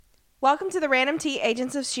Welcome to the Random T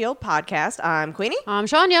Agents of S.H.I.E.L.D. podcast. I'm Queenie. I'm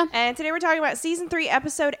Shania. And today we're talking about Season 3,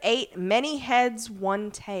 Episode 8, Many Heads, One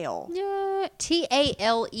Tail. Yeah,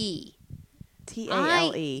 T-A-L-E.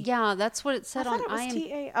 T-A-L-E. Yeah, that's what it said on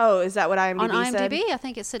IMDb. Oh, is that what IMDb said? On IMDb, I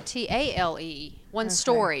think it said T-A-L-E. One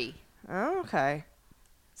story. Oh, okay.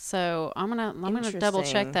 So I'm gonna double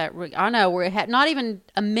check Interesting. that. I know we're not even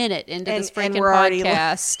a minute into this freaking we're already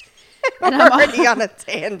podcast. We're already on a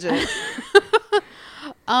tangent.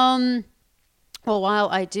 Well, while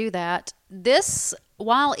I do that,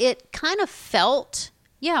 while it kind of felt,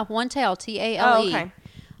 One Tail, T-A-L-E, Oh, okay.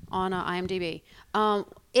 on IMDb.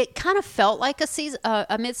 It kind of felt like a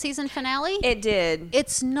mid-season finale. It did.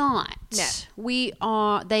 It's not.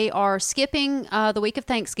 No. They are skipping the week of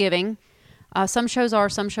Thanksgiving. Some shows are,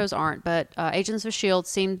 some shows aren't. But Agents of S.H.I.E.L.D.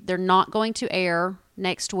 seem they're not going to air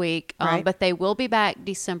next week. Right. But they will be back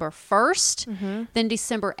December 1st. Mm-hmm. Then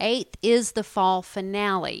December 8th is the fall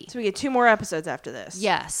finale. So we get 2 more episodes after this.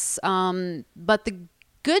 Yes. But the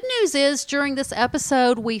good news is during this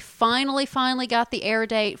episode, we finally got the air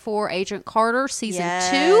date for Agent Carter Season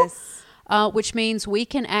 2. Which means we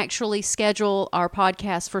can actually schedule our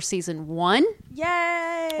podcast for Season 1.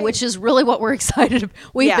 Yay! Which is really what we're excited about.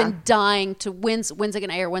 We've been dying to when's it going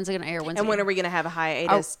to air? When are we going to have a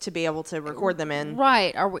hiatus to be able to record them in?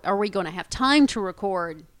 Right. Are we going to have time to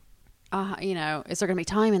record? Is there going to be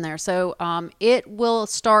time in there? So it will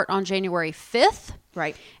start on January 5th.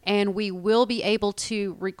 Right. And we will be able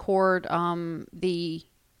to record the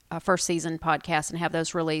first season podcast and have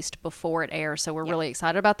those released before it airs. So we're really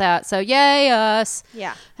excited about that. So yay us.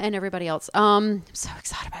 Yeah. And everybody else. I'm so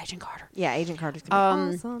excited about Agent Carter. Yeah, Agent Carter's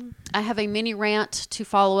going to be awesome. I have a mini rant to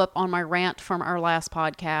follow up on my rant from our last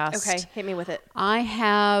podcast. Okay, hit me with it. I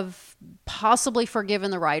have possibly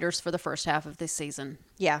forgiven the writers for the first half of this season.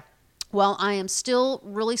 Yeah. Well, I am still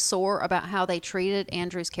really sore about how they treated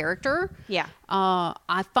Andrew's character. Yeah.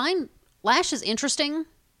 I find Lash is interesting.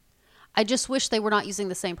 I just wish they were not using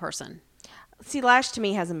the same person. See, Lash to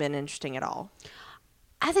me hasn't been interesting at all.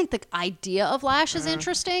 I think the idea of Lash is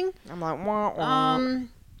interesting. I'm like, wah, wah.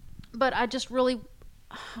 But I just really...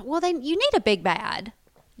 Well, then you need a big bad.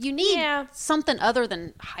 You need something other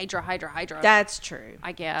than Hydra. That's true.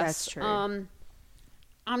 I guess. That's true.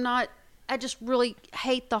 I just really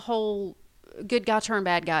hate the whole good guy turn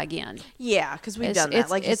bad guy again. Yeah, because we've done that.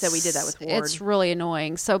 Like you said, we did that with Ward. It's really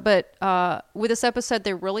annoying. So, but with this episode,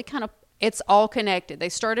 they're really kind of... It's all connected. They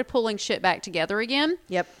started pulling shit back together again.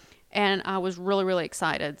 Yep. And I was really, really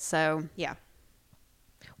excited. So... Yeah.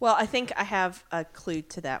 Well, I think I have a clue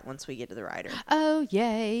to that once we get to the writer. Oh,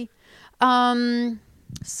 yay.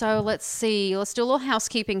 So let's see. Let's do a little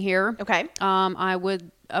housekeeping here. Okay. I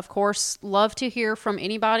would, of course, love to hear from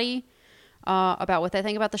anybody about what they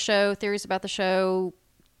think about the show, theories about the show.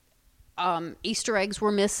 Easter eggs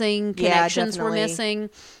were missing, connections were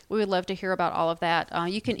missing. We would love to hear about all of that.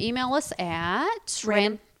 You can email us at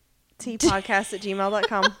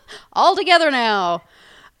randomtpodcast@gmail.com. all together now.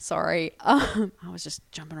 Sorry. I was just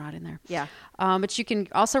jumping right in there. Yeah. But you can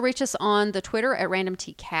also reach us on the Twitter at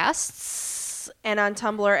randomtcasts. And on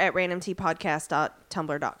Tumblr at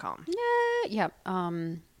randomtpodcast.tumblr.com. Yeah.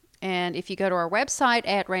 And if you go to our website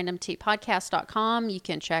at randomtpodcast.com, you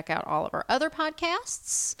can check out all of our other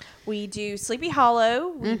podcasts. We do Sleepy Hollow.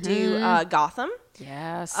 We do Gotham.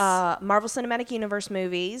 Yes. Marvel Cinematic Universe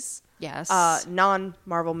movies. Yes.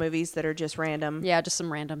 Non-Marvel movies that are just random. Yeah, just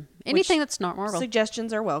some random. Anything that's not Marvel.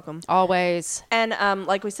 Suggestions are welcome. Always. And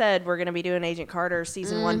like we said, we're going to be doing Agent Carter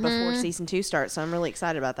Season 1 before Season 2 starts, so I'm really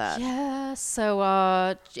excited about that. Yeah.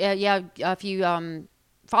 So, if you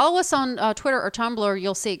follow us on Twitter or Tumblr,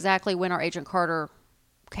 you'll see exactly when our Agent Carter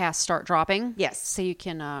casts start dropping. Yes. So you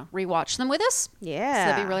can rewatch them with us. Yeah. So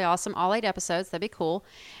that'd be really awesome. All 8 episodes. That'd be cool.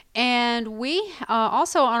 And we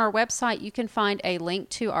also on our website, you can find a link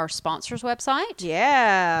to our sponsors website.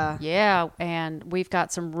 Yeah. Yeah. And we've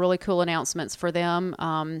got some really cool announcements for them.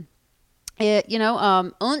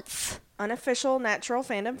 Oomph. Unofficial Natural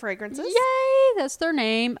Fandom Fragrances. Yay. That's their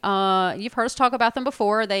name. You've heard us talk about them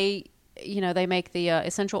before. They make the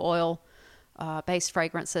essential oil based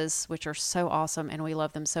fragrances, which are so awesome, and we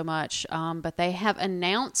love them so much. But they have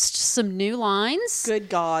announced some new lines. Good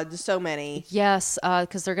God, so many. Yes,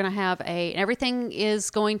 because they're going to have everything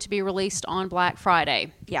is going to be released on Black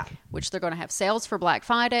Friday. Yeah. Which they're going to have sales for Black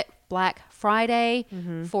Friday,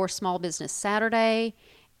 for Small Business Saturday,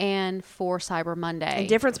 and for Cyber Monday. And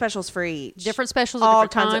different specials for each. Different specials at all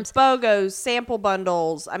different kinds times. of BOGOs, sample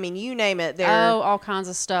bundles. I mean, you name it. All kinds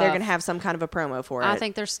of stuff. They're going to have some kind of a promo for it. I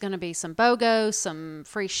think there's going to be some BOGO, some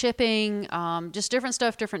free shipping, just different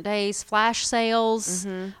stuff, different days, flash sales.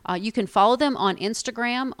 You can follow them on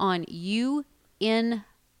Instagram on UN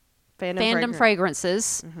Fandom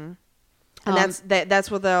Fragrances. Mm-hmm. And that's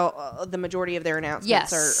what the majority of their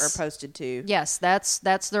announcements are posted to. Yes, that's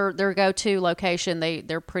their go-to location.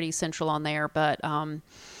 They're pretty central on there. But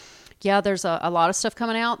there's a lot of stuff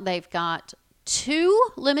coming out. They've got 2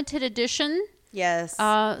 limited edition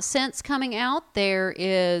scents coming out.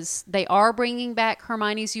 They are bringing back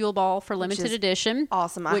Hermione's Yule Ball for limited edition.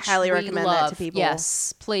 Awesome. I highly recommend that to people.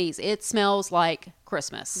 Yes, please. It smells like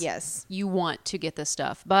Christmas. Yes. You want to get this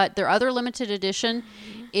stuff. But their other limited edition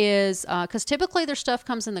is, because typically their stuff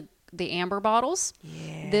comes in the amber bottles.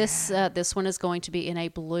 Yeah. This one is going to be in a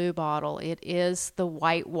blue bottle. It is the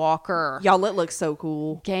White Walker. Y'all, it looks so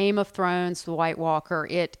cool. Game of Thrones, the White Walker.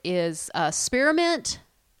 It is spearmint,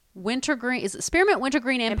 wintergreen. Is it spearmint,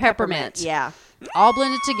 wintergreen, and peppermint? Yeah. All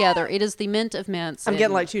blended together. It is the mint of mints. I'm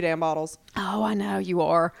getting like 2 damn bottles. Oh, I know you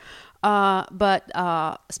are.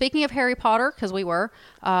 But speaking of Harry Potter, because we were,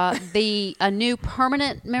 a new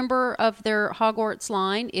permanent member of their Hogwarts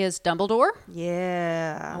line is Dumbledore.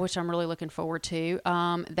 Yeah. Which I'm really looking forward to.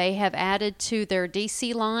 They have added to their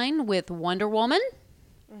DC line with Wonder Woman,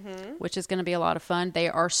 which is going to be a lot of fun. They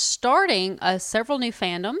are starting several new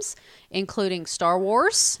fandoms, including Star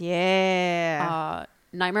Wars. Yeah.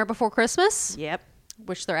 Nightmare Before Christmas. Yep.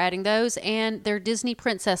 Which they're adding those, and their Disney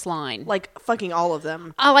Princess line. Like fucking all of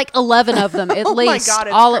them. Like 11 of them at least. My God,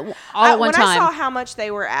 all at one when time. I saw how much they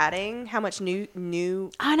were adding, how much new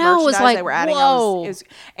I know, it was like, they were adding, whoa.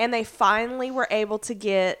 And they finally were able to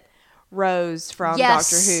get Rose from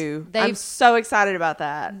Yes, Doctor Who. I'm so excited about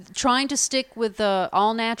that. Trying to stick with the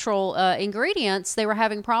all-natural ingredients, they were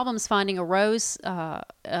having problems finding a rose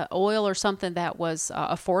oil or something that was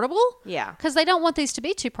affordable. Yeah. Because they don't want these to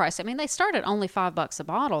be too pricey. I mean, they start at only $5 a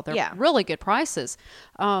bottle. They're really good prices.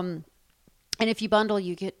 And if you bundle,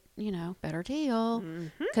 you get, better deal.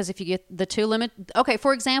 Because if you get the 2 limit... Okay,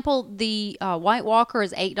 for example, the White Walker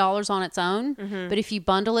is $8 on its own. But if you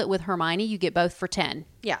bundle it with Hermione, you get both for $10.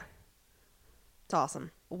 Yeah. It's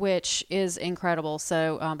awesome. Which is incredible.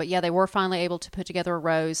 So, but they were finally able to put together a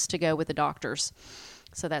rose to go with the doctors.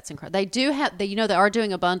 So that's incredible. They do have, they are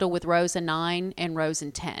doing a bundle with Rose and 9 and Rose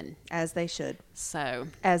and 10. As they should. So.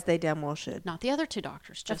 As they damn well should. Not the other 2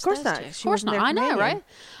 doctors. Just of course those not. 2. Of course not. I know, right?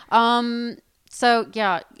 So,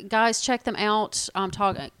 guys, check them out. I'm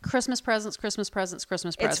talking Christmas presents.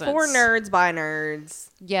 It's for nerds by nerds.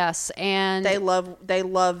 Yes, and they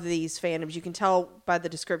love these fandoms. You can tell by the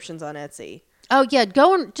descriptions on Etsy. Oh, yeah.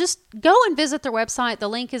 Go and visit their website. The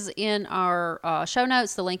link is in our show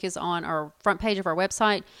notes. The link is on our front page of our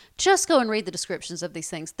website. Just go and read the descriptions of these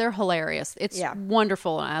things. They're hilarious. It's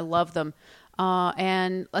wonderful, and I love them.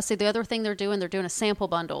 And let's see, the other thing they're doing a sample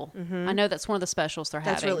bundle. I know that's one of the specials they're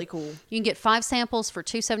having. That's really cool. You can get 5 samples for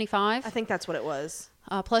 $2.75. I think that's what it was.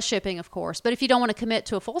 Plus shipping, of course. But if you don't want to commit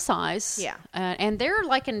to a full size. Yeah. And they're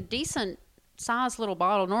like a decent size little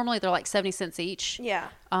bottle. Normally they're like 70 cents each. Yeah.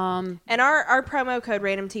 And our promo code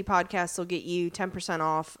Random Tea Podcast will get you 10%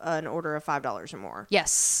 off an order of $5 or more.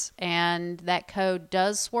 Yes. And that code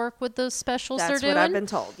does work with those specials they're doing? That's what I've been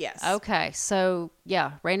told, yes. Okay. So,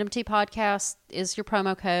 Random Tea Podcast is your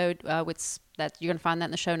promo code. You're going to find that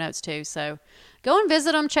in the show notes too. So go and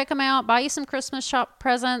visit them, check them out, buy you some Christmas shop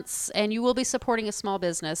presents, and you will be supporting a small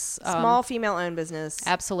business. Small female-owned business.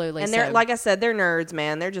 Absolutely. And they're, like I said, they're nerds,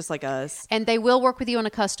 man. They're just like us. And they will work with you on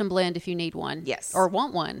a custom blend if you need one. Yes. Or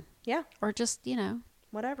want one. Yeah. Or just,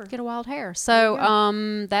 whatever. Get a wild hair.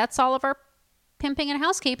 So that's all of our pimping and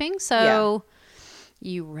housekeeping. So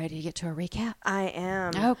you ready to get to a recap? I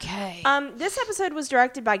am. Okay. This episode was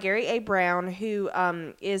directed by Gary A. Brown, who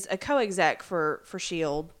is a co-exec for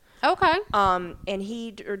S.H.I.E.L.D. Okay. And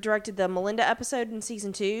he directed the Melinda episode in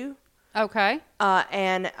season 2. Okay.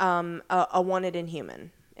 And a Wanted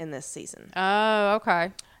Inhuman in this season. Oh,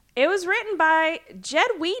 okay. It was written by Jed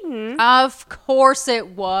Whedon. Of course it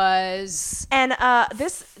was. And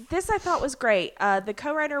this I thought was great. The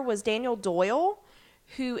co-writer was Daniel Doyle,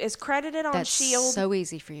 who is credited on S.H.I.E.L.D. That's so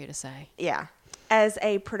easy for you to say. Yeah. As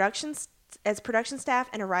production staff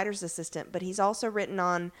and a writer's assistant, but he's also written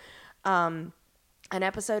on an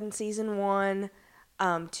episode in season 1,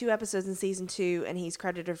 2 episodes in season 2, and he's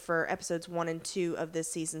credited for episodes 1 and 2 of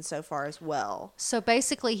this season so far as well. So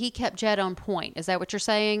basically he kept Jed on point. Is that what you're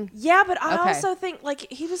saying? Yeah, but I also think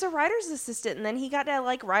he was a writer's assistant, and then he got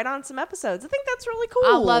to write on some episodes. I think that's really cool.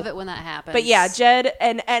 I love it when that happens. But yeah, Jed,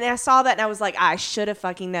 and I saw that and I was like, I should have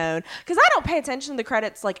fucking known, because I don't pay attention to the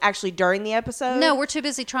credits actually during the episode. No, we're too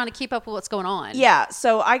busy trying to keep up with what's going on. Yeah,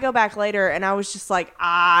 so I go back later and I was just like,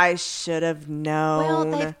 I should have known.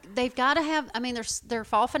 Well, they've got to have. I mean, there's their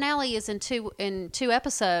fall finale is in two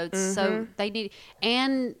episodes, so they need.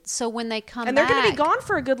 And so when they come and they're back, going to be gone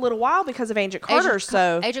for a good little while because of Agent Carter.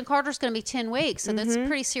 Agent Carter's going to be 10 weeks, so that's a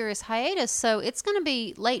pretty serious hiatus. So it's going to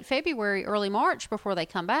be late February, early March before they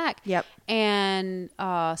come back. Yep. And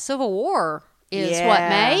Civil War is what,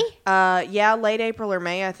 May? Yeah, late April or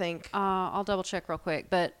May, I think. I'll double check real quick,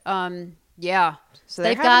 but yeah. So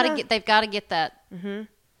they've got to get that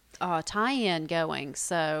tie-in going.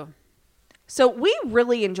 So we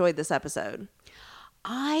really enjoyed this episode.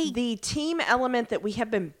 The team element that we have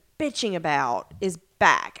been bitching about is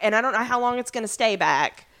back, and I don't know how long it's going to stay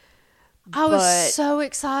back. I was so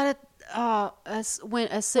excited when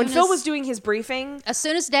Phil was doing his briefing. As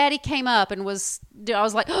soon as Daddy came up and I was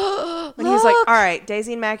like, oh, when he was like, "All right,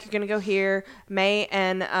 Daisy and Mac, you're going to go here. May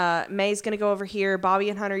and May's going to go over here. Bobby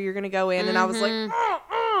and Hunter, you're going to go in." And I was like,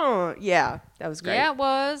 yeah, that was great. Yeah, it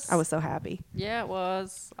was. I was so happy. Yeah, it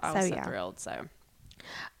was. I was so thrilled.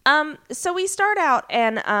 So we start out,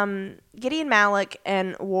 and Gideon Malik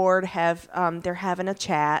and Ward have they're having a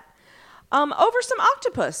chat over some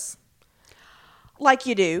octopus, like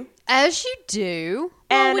you do, as you do,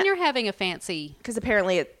 and when you're having a fancy, because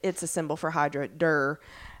apparently it's a symbol for Hydra.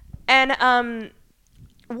 And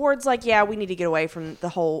Ward's like, "Yeah, we need to get away from the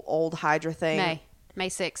whole old Hydra thing." May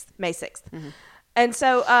 6th. May 6th. Mm-hmm. And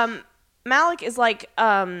so Malik is like,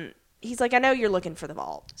 he's like, "I know you're looking for the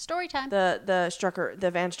vault. Story time. The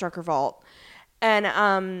Van Strucker vault."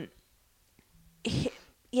 And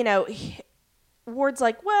Ward's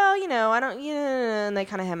like, "Well, I don't," and they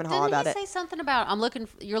kind of hem and haw about it. Didn't he say something about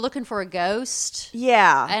you're looking for a ghost?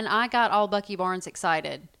 Yeah. And I got all Bucky Barnes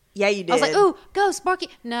excited. Yeah, you did. I was like, "Ooh, ghost, Bucky!"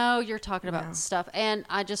 No, you're talking about stuff. And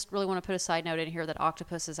I just really want to put a side note in here that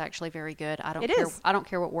octopus is actually very good. I don't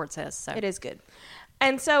care what Ward says. So it is good.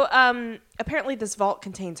 And so apparently this vault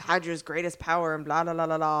contains Hydra's greatest power and blah, blah, blah,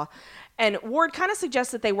 blah, blah. And Ward kind of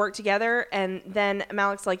suggests that they work together. And then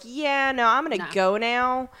Malik's like, "Yeah, no, I'm going to go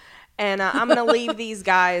now. And I'm going to leave these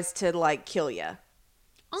guys to, like, kill you."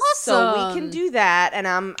 Awesome. So we can do that. And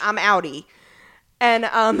I'm outie. And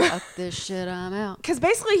fuck this shit, I'm out. Because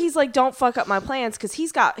basically he's like, "Don't fuck up my plans," because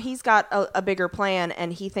he's got a bigger plan,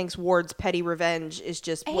 and he thinks Ward's petty revenge is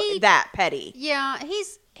just that petty. Yeah,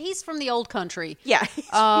 he's from the old country. Yeah, he's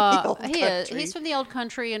from the old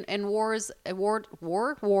country, and Ward.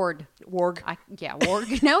 Warg.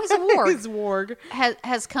 No, he's a Warg. He's Warg.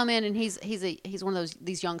 Has come in, and he's one of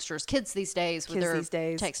these youngsters, kids these days, with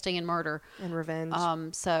their texting and murder and revenge.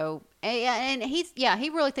 So. And he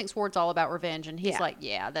really thinks Ward's all about revenge, and he's like,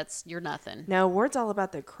 "Yeah, you're nothing." No, Ward's all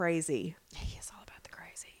about the crazy. He is all about the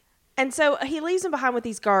crazy. And so he leaves them behind with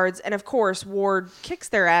these guards, and of course Ward kicks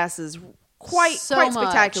their asses quite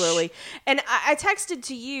spectacularly. And I texted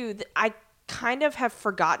to you that I kind of have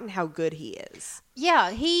forgotten how good he is. Yeah,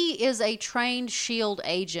 he is a trained SHIELD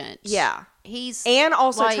agent. Yeah, he's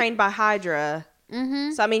also trained by Hydra.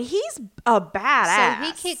 Mm-hmm. So I mean, he's a badass. So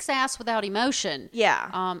he kicks ass without emotion. Yeah.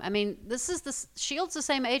 I mean, SHIELD's the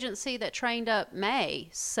same agency that trained up May.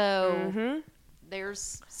 So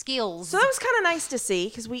there's skills. So that was kind of nice to see,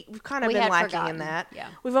 because we've kind of been lacking in that. Yeah.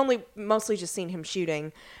 We've only mostly just seen him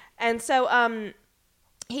shooting, and so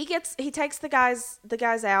he takes the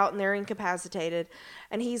guys out, and they're incapacitated,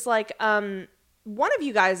 and he's like, "One of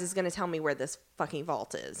you guys is going to tell me where this fucking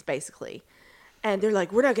vault is," basically. And they're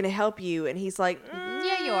like, "We're not going to help you." And he's like,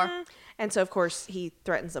 "Yeah, you are." And so, of course, he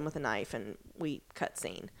threatens them with a knife, and we cut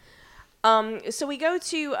scene. So we go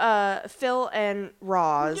to Phil and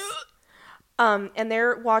Roz, and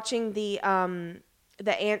they're watching the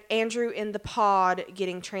Andrew in the pod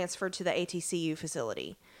getting transferred to the ATCU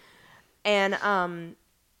facility. And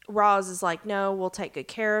Roz is like, "No, we'll take good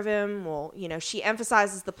care of him. She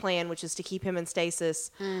emphasizes the plan, which is to keep him in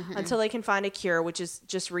stasis until they can find a cure," which is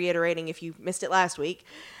just reiterating if you missed it last week.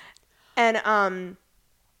 And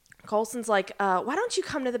Coulson's like, "Why don't you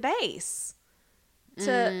come to the base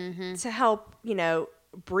to help,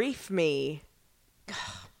 brief me?"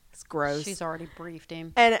 It's gross. She's already briefed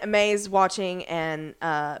him. And May's watching, and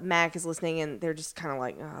Mac is listening, and they're just kind of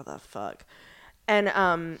like, "Oh, the fuck." And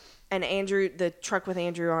Andrew, the truck with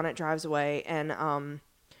Andrew on it, drives away, and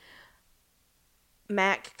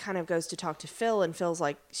Mac kind of goes to talk to Phil, and Phil's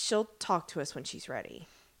like, "She'll talk to us when she's ready."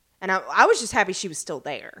 And I was just happy she was still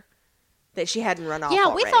there, that she hadn't run off.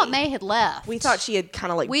 Yeah, we thought May had left. We thought she had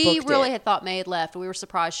kind of had thought May had left. We were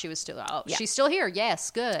surprised she was still. Oh, yeah. She's still here. Yes,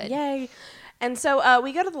 good. Yay! And so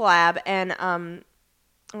we go to the lab, and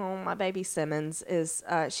my baby Simmons is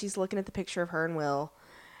she's looking at the picture of her and Will,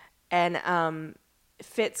 and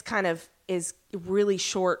Fitz kind of is really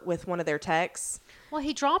short with one of their techs. Well,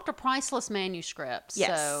 he dropped a priceless manuscript.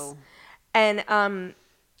 Yes. So. And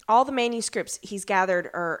all the manuscripts he's gathered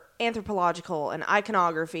are anthropological and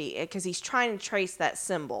iconography because he's trying to trace that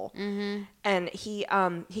symbol. Mm-hmm. And he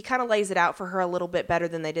kind of lays it out for her a little bit better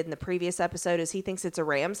than they did in the previous episode, as he thinks it's a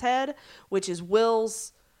ram's head, which is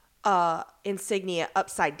Will's insignia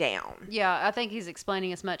upside down. Yeah, I think he's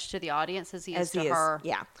explaining as much to the audience as he is to her.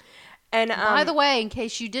 Yeah. And by the way, in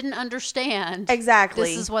case you didn't understand, exactly,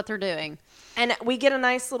 this is what they're doing. And we get a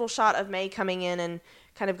nice little shot of May coming in and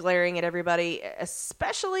kind of glaring at everybody,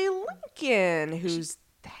 especially Lincoln, who's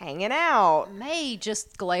hanging out. May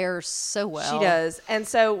just glares so well. She does. And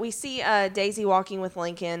so we see Daisy walking with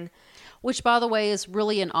Lincoln. Which, by the way, is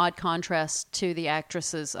really an odd contrast to the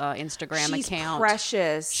actress's Instagram account. She's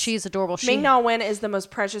precious. She's adorable. Ming-Na Wen is the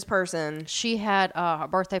most precious person. She had a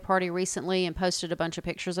birthday party recently and posted a bunch of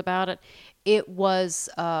pictures about it. It was,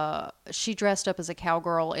 she dressed up as a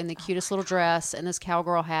cowgirl in the cutest little dress and this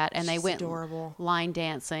cowgirl hat, and they went adorable. Line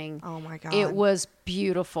dancing. Oh, my God. It was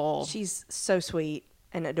beautiful. She's so sweet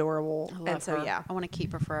and adorable. I love and so, her. yeah. I want to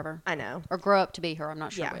keep her forever. I know. Or grow up to be her. I'm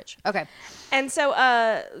not sure which. Okay. And so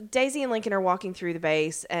Daisy and Lincoln are walking through the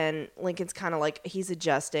base, and Lincoln's kind of like, he's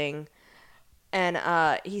adjusting.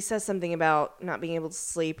 And he says something about not being able to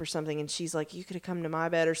sleep or something, and she's like, you could have come to my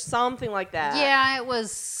bed or something like that. Yeah, it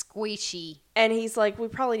was squishy. And he's like, we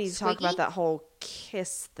probably need to talk Squeaky? about that whole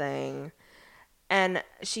kiss thing. And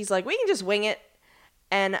she's like, we can just wing it.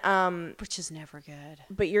 And Which is never good.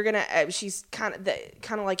 but you're gonna she's kind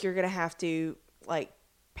of like, you're gonna have to like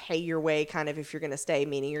pay your way kind of if you're gonna stay,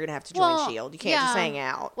 meaning you're gonna have to join Shield. You can't just hang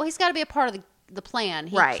out. Well, he's got to be a part of the plan.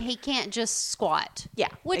 He can't just squat. Yeah,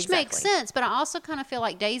 which makes sense. But I also kind of feel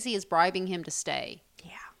like Daisy is bribing him to stay.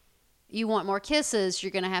 Yeah. You want more kisses,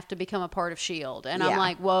 you're going to have to become a part of Shield. And I'm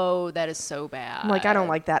like, whoa, that is so bad. I'm like, I don't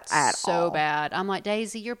like that at all. So bad. I'm like,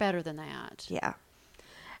 Daisy, you're better than that. Yeah.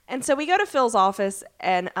 And so we go to Phil's office,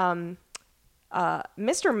 and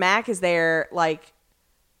Mr. Mac is there, like,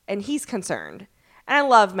 and he's concerned. And I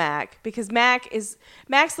love Mac because Mac's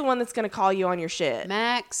the one that's going to call you on your shit.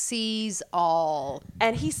 Mac sees all.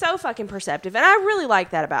 And he's so fucking perceptive. And I really like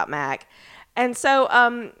that about Mac. And so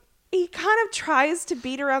he kind of tries to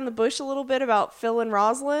beat around the bush a little bit about Phil and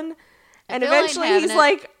Rosalind. And Phil eventually he's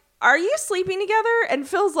like, are you sleeping together? And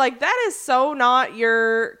Phil's like, that is so not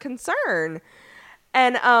your concern.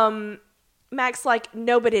 And Mac's like,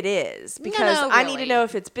 no, but it is. Because I need to know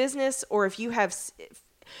if it's business or if you have...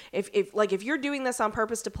 If you're doing this on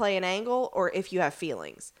purpose to play an angle or if you have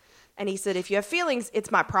feelings. And he said, if you have feelings, it's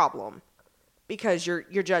my problem because your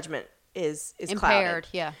judgment is impaired. Clouded.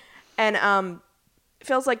 Yeah. And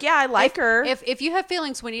Phil's like, yeah, I like her. If you have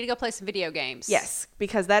feelings, we need to go play some video games. Yes,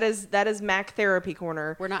 because that is Mac therapy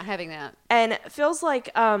corner. We're not having that. And Phil's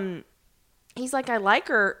like, he's like, I like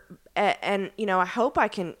her, and I hope I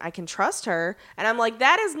can trust her. And I'm like,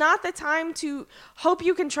 that is not the time to hope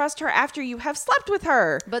you can trust her after you have slept with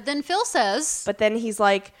her. But then Phil says, but then he's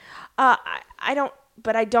like, I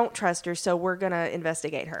don't trust her, so we're gonna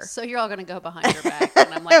investigate her. So you're all gonna go behind her back,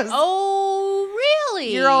 and I'm like, oh,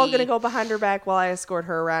 really? You're all gonna go behind her back while I escort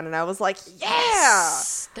her around, and I was like, yeah,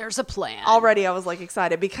 yes, there's a plan. Already, I was like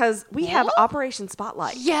excited because we have Operation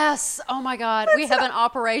Spotlight. Yes, oh my God, we have an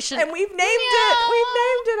operation, and we've named it. We've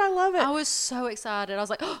named it. I love it. I was so excited. I was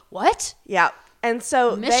like, oh, what? Yeah, and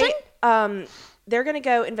so mission? They're gonna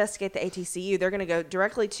go investigate the ATCU. They're gonna go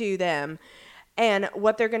directly to them. And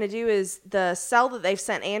what they're going to do is the cell that they've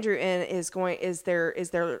sent Andrew in is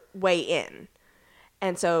their way in.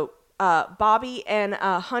 And so Bobby and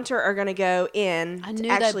Hunter are going to go in. I knew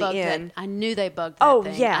I knew they bugged that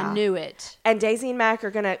thing. Yeah. I knew it. And Daisy and Mac are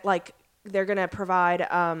going to they're going to provide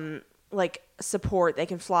support. They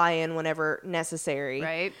can fly in whenever necessary.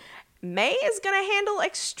 Right. May is going to handle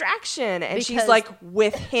extraction, and she's like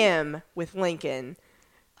with Lincoln.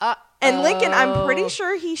 And Lincoln, I'm pretty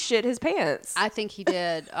sure he shit his pants. I think he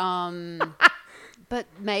did. But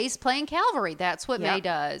May's playing Calvary. That's what May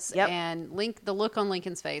does. Yep. And the look on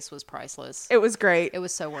Lincoln's face was priceless. It was great. It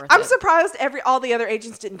was so worth it. I'm surprised all the other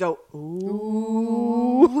agents didn't go,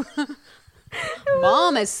 ooh.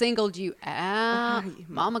 Mom has singled you out.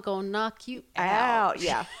 Mama gonna knock you out.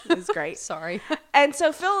 Yeah, it was great. Sorry. And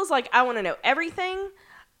so Phil is like, I want to know everything.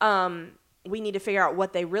 We need to figure out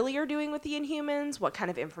what they really are doing with the Inhumans, what kind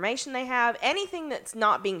of information they have, anything that's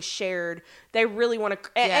not being shared. They really want to,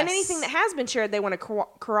 and anything that has been shared, they want to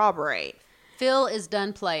corroborate. Phil is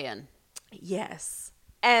done playing. Yes.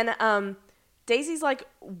 And Daisy's like,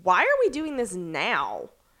 why are we doing this now?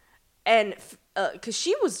 And because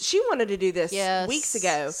she wanted to do this weeks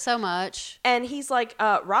ago. So much. And he's like,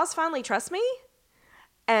 Roz finally trusts me.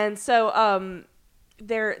 And so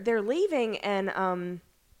they're leaving, and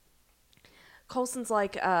Coulson's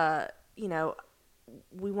like,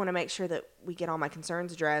 we want to make sure that we get all my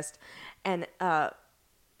concerns addressed. And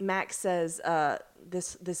Mac says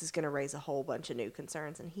this is going to raise a whole bunch of new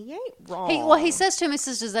concerns, and he ain't wrong. He says to him, he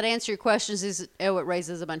says, "Does that answer your questions?" He says, "Oh, it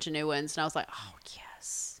raises a bunch of new ones." And I was like, "Oh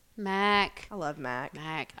yes, Mac." I love Mac.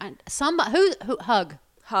 Somebody who hug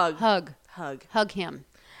him.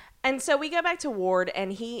 And so we go back to Ward,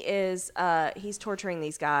 and he is he's torturing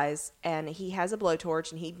these guys, and he has a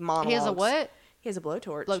blowtorch, and he monologues. He has a what? He has a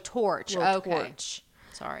blowtorch. Blowtorch. Okay.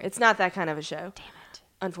 Sorry. It's not that kind of a show. Damn it.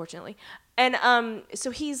 Unfortunately. And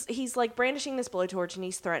so he's like brandishing this blowtorch, and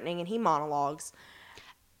he's threatening, and he monologues.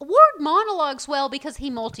 Ward monologues well because he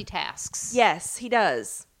multitasks. Yes, he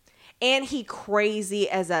does. And he crazy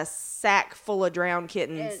as a sack full of drowned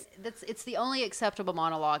kittens. It's the only acceptable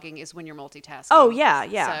monologuing is when you're multitasking. Oh, yeah.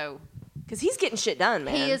 So, because he's getting shit done,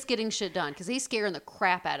 man. he is getting shit done because he's scaring the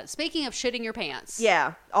crap out of it. Speaking of shitting your pants.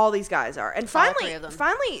 Yeah, all these guys are. And All three of them.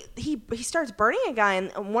 finally, he starts burning a guy,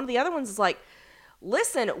 and one of the other ones is like,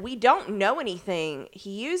 listen, we don't know anything.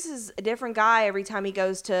 He uses a different guy every time he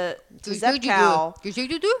goes to Zepcal.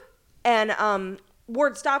 And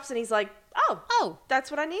Ward stops, and he's like, oh, that's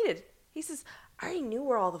what I needed. He says, I already knew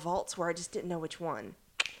where all the vaults were. I just didn't know which one.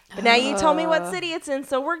 But now you told me what city it's in,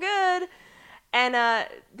 so we're good. And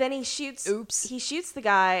then he shoots. Oops. He shoots the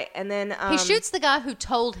guy, and then he shoots the guy who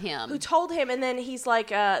told him. And then he's like,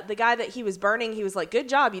 the guy that he was burning. He was like, "Good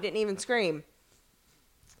job, you didn't even scream."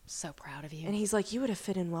 So proud of you. And he's like, "You would have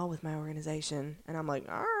fit in well with my organization." And I'm like,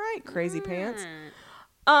 "All right, crazy pants."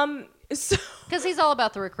 Because he's all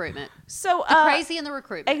about the recruitment. So the crazy and the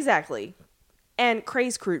recruitment. Exactly. And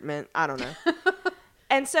craze recruitment. I don't know.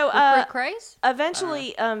 And so craze?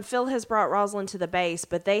 Eventually Phil has brought Rosalind to the base,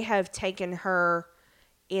 but they have taken her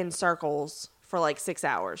in circles for like 6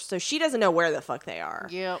 hours. So she doesn't know where the fuck they are.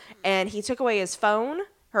 Yep. And he took away his phone,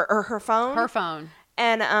 her phone. Her phone.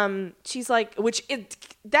 And she's like,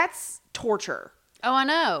 that's torture. Oh, I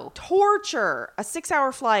know. Torture. A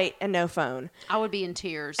 6-hour flight and no phone. I would be in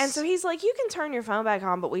tears. And so he's like, you can turn your phone back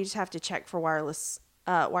on, but we just have to check for wireless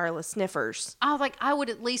sniffers. I was like, I would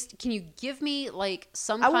at least, can you give me like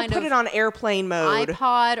some I kind would put it on airplane mode.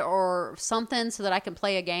 iPod or something so that I can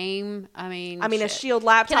play a game? I mean, a Shield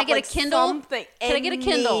laptop. Can I get like a Kindle? Something, Can I get a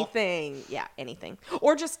Kindle? Anything. Yeah, anything.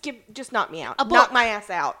 Or just knock me out. A book. Knock my ass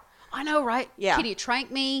out. I know, right? Yeah. Can you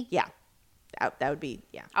trank me? Yeah. That would be,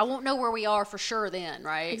 yeah. I won't know where we are for sure then,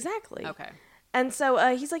 right? Exactly. Okay. And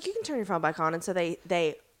so he's like, you can turn your phone back on. And so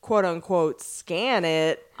they quote unquote scan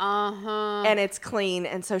it. Uh-huh. And it's clean.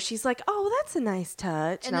 And so she's like, oh, that's a nice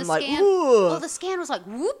touch. And I'm like, scan, ooh. well, the scan was like,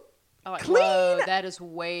 whoop. I'm like, clean. whoa, that is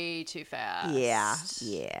way too fast.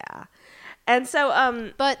 Yeah. And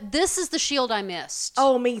so, but this is the Shield I missed.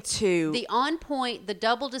 Oh, me too. The on point, the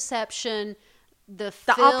double deception, the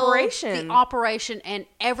operation, and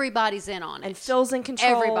everybody's in on it. And Phil's in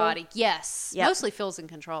control. Everybody, yes. Yep. Mostly Phil's in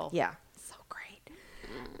control. Yeah. So great.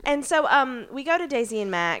 And so we go to Daisy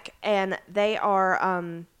and Mac, and they are,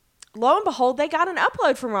 lo and behold, they got an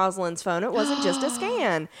upload from Rosalind's phone. It wasn't just a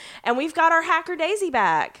scan. And we've got our hacker Daisy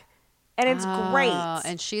back. And it's great.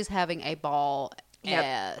 And she's having a ball. Yep.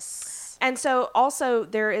 Yes. And so also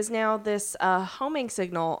there is now this homing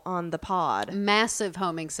signal on the pod. Massive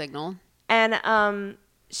homing signal. And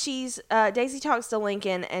she's Daisy talks to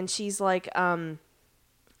Lincoln, and she's like,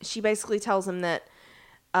 she basically tells him that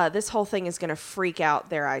this whole thing is going to freak out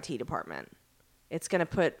their IT department. It's going to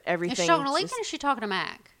put everything. Is she talking to Lincoln or is she talking to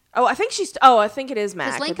Mac? Oh, I think it is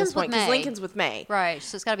Mac. Because Lincoln's with May. Right,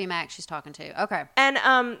 so it's got to be Mac she's talking to. Okay.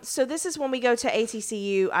 And so this is when we go to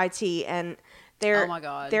ATCU IT, and their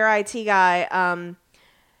IT guy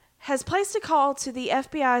has placed a call to the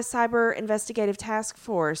FBI Cyber Investigative Task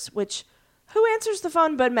Force, which who answers the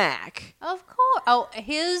phone but Mac? Of course. Oh,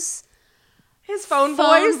 his phone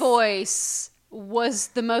voice was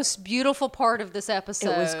the most beautiful part of this episode.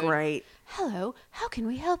 It was great. Hello, how can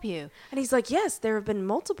we help you? And he's like, yes, there have been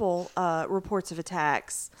multiple reports of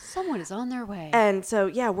attacks. Someone is on their way. And so,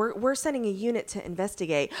 yeah, we're sending a unit to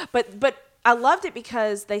investigate. But I loved it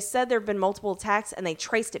because they said there have been multiple attacks, and they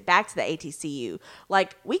traced it back to the ATCU.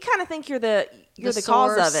 Like, we kind of think you're the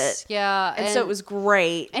cause of it. Yeah. And so it was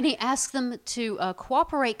great. And he asked them to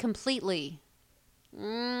cooperate completely.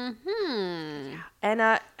 Mm-hmm. And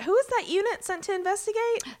who is that unit sent to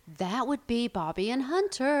investigate? That would be Bobby and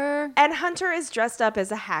Hunter. And Hunter is dressed up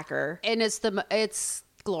as a hacker. And it's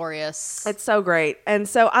glorious. It's so great. And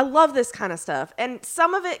so I love this kind of stuff. And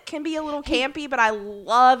some of it can be a little campy, but I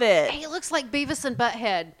love it. He looks like Beavis and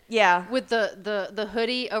Butthead. Yeah. With the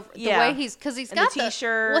hoodie over the Yeah. way he's And got the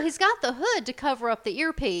t-shirt. Well, he's got the hood to cover up the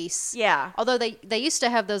earpiece. Yeah. Although they used to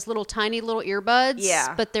have those little tiny little earbuds.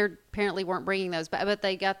 Yeah. But they apparently weren't bringing those back. But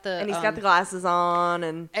they got the And he's got the glasses on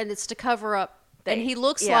and it's to cover up. And he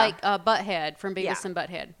looks yeah. like Butthead from Beavis Yeah. and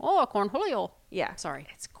Butthead. Oh, Cornholio. yeah. Sorry.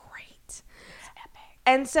 It's great.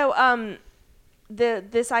 And so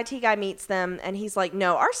this IT guy meets them and he's like,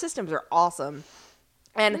 "No, our systems are awesome."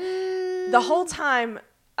 And the whole time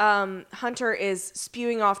Hunter is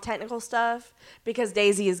spewing off technical stuff because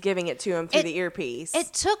Daisy is giving it to him through the earpiece.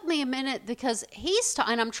 It took me a minute because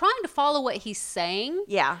and I'm trying to follow what he's saying.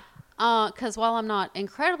 Yeah. Because while I'm not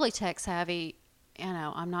incredibly tech savvy,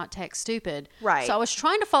 I'm not tech stupid. Right. So I was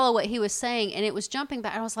trying to follow what he was saying, and it was jumping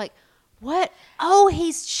back. And I was like, "What? Oh,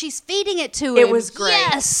 she's feeding it to him." It was great.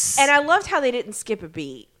 Yes. And I loved how they didn't skip a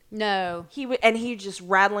beat. No. He just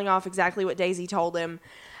rattling off exactly what Daisy told him.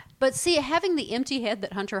 But see, having the empty head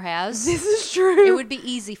that Hunter has, This is true. it would be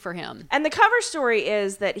easy for him. And the cover story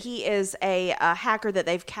is that he is a hacker that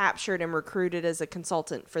they've captured and recruited as a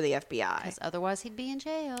consultant for the FBI. Because otherwise he'd be in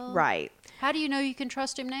jail. Right. How do you know you can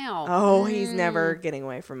trust him now? Oh, he's never getting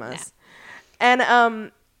away from us. Nah.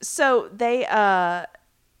 And so they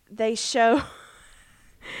show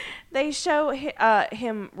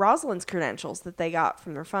him Rosalind's credentials that they got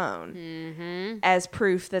from their phone as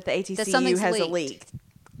proof that the ATCU has leaked.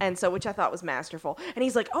 And so, which I thought was masterful. And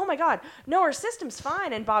he's like, "Oh my God, no, our system's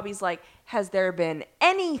fine." And Bobby's like, "Has there been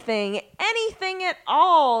anything at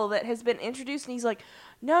all that has been introduced?" And he's like,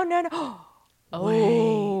 "No." Oh.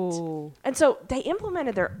 Wait. And so they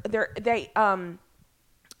implemented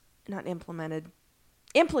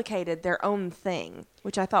implicated their own thing,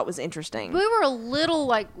 which I thought was interesting. We were a little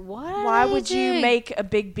like, what? Why would you make a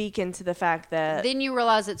big beacon to the fact that... Then you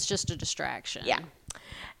realize it's just a distraction. Yeah.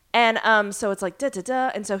 And so it's like,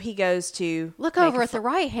 da-da-da. And so he goes to... Look over at the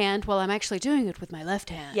right hand while I'm actually doing it with my left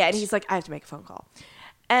hand. Yeah, and he's like, "I have to make a phone call."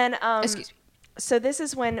 And excuse me. So this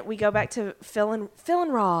is when we go back to Phil and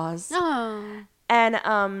Roz. Oh.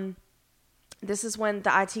 And this is when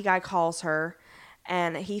the IT guy calls her,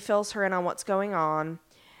 and he fills her in on what's going on.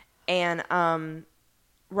 And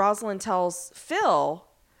Rosalind tells Phil,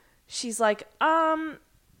 she's like,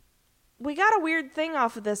 "We got a weird thing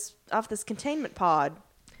off this containment pod.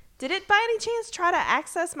 Did it by any chance try to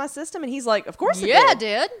access my system?" And he's like, "Of course it did. Yeah, it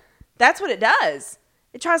did. That's what it does.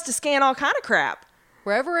 It tries to scan all kind of crap.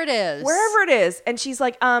 Wherever it is. Wherever it is." And she's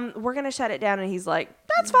like, "We're going to shut it down." And he's like,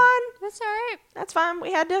 "That's fine. That's all right. That's fine.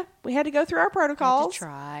 We had to go through our protocols." To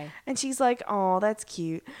try. And she's like, "Oh, that's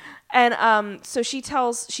cute." And so she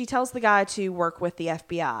tells the guy to work with the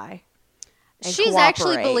FBI. She's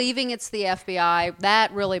actually believing it's the FBI.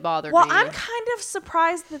 That really bothered me. Well, I'm kind of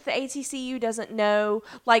surprised that the ATCU doesn't know,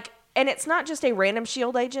 and it's not just a random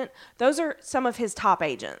SHIELD agent. Those are some of his top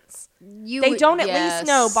agents. They don't at least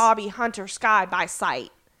know Bobby, Hunter, Skye by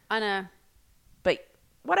sight. I know. But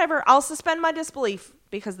whatever. I'll suspend my disbelief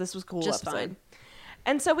because this was a cool Just episode. fine.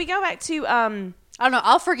 And so we go back to... I don't know.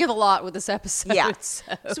 I'll forgive a lot with this episode. Yeah. So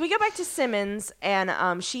we go back to Simmons,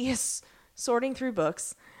 and she is sorting through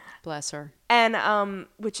books. Bless her. And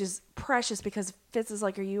which is precious because Fitz is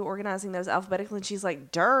like, "Are you organizing those alphabetically?" And she's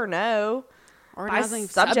like, no. Organizing By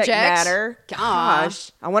subject matter.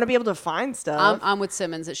 Gosh, I want to be able to find stuff. I'm with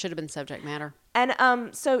Simmons. It should have been subject matter. And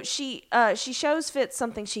so she shows Fitz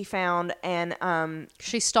something she found, and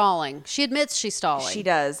she's stalling. She admits she's stalling. She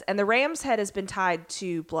does. And the ram's head has been tied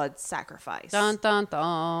to blood sacrifice. Dun dun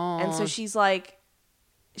dun. And so she's like,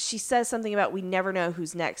 she says something about we never know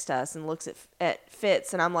who's next to us, and looks at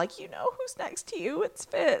Fitz, and I'm like, "You know who's next to you? It's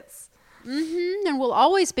Fitz." Mm-hmm. And we'll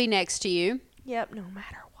always be next to you. Yep, no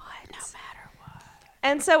matter what. No matter what.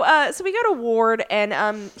 And so we go to Ward, and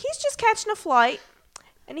he's just catching a flight,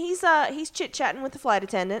 and he's chit chatting with the flight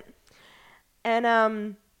attendant,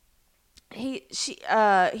 and she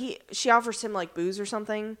offers him like booze or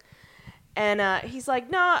something, and he's like,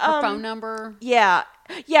 "No, her phone number." Yeah,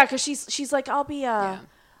 because she's like, I'll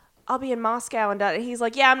be in Moscow, and he's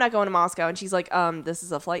like, "Yeah, I'm not going to Moscow." And she's like, "This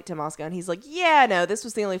is a flight to Moscow." And he's like, "Yeah, no, this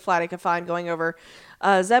was the only flight I could find going over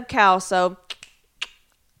Zebkow, so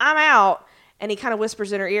I'm out." And he kind of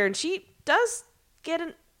whispers in her ear, and she does get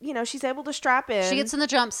she's able to strap in. She gets in the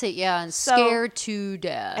jump seat, and scared to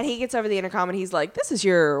death. And he gets over the intercom, and he's like, "This is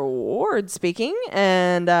your Ward speaking,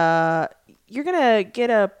 and you're gonna get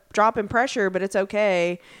a drop in pressure, but it's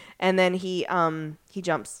okay." And then he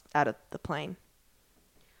jumps out of the plane.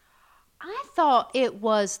 I thought it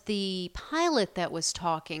was the pilot that was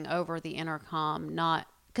talking over the intercom, not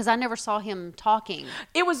Because I never saw him talking.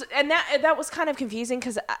 It was, and that was kind of confusing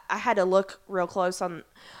because I had to look real close on.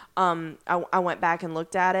 I went back and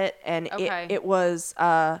looked at it, and it was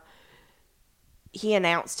he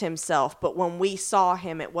announced himself, but when we saw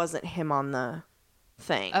him, it wasn't him on the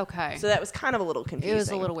thing. Okay, so that was kind of a little confusing. It was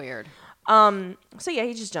a little weird. So yeah,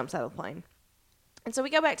 he just jumps out of the plane, and so we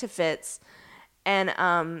go back to Fitz,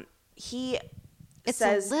 and he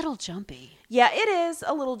says, a little jumpy. Yeah, it is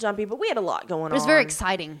a little jumpy, but we had a lot going on. It was very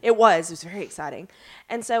exciting. It was very exciting.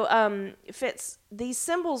 And so Fitz, these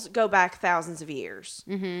symbols go back thousands of years.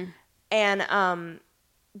 Mm-hmm. And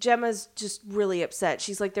Gemma's just really upset.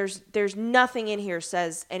 She's like, there's nothing in here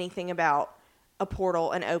says anything about a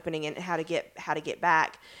portal and opening and how to get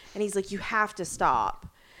back. And he's like, you have to stop.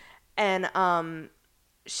 And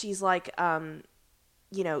she's like,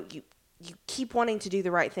 you keep wanting to do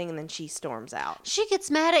the right thing, and then she storms out. She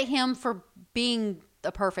gets mad at him for being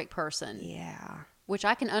a perfect person. Yeah. Which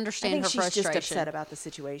I can understand her frustration. She's just upset about the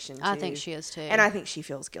situation, too. I think she is, too. And I think she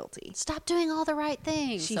feels guilty. Stop doing all the right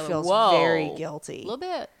things. She feels very guilty. A little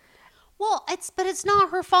bit. Well, it's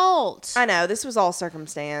not her fault. I know. This was all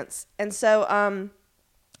circumstance. And so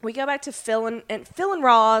we go back to Phil and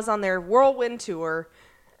Roz on their whirlwind tour,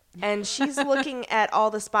 and she's looking at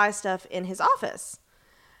all the spy stuff in his office.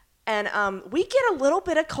 And we get a little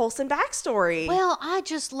bit of Coulson backstory. Well, I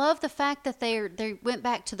just love the fact that they went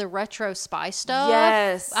back to the retro spy stuff.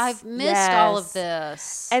 Yes. I've missed all of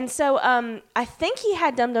this. And so I think he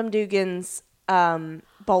had Dum Dum Dugan's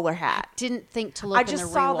bowler hat. Didn't think to look in the rewatch. I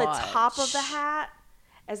just saw the top of the hat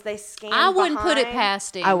as they scanned I wouldn't put it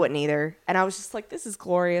past him. I wouldn't either. And I was just like, this is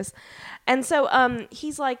glorious. And so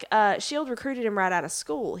he's like, S.H.I.E.L.D. recruited him right out of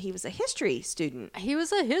school. He was a history student. He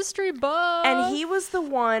was a history buff. And he was the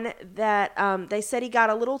one that they said he got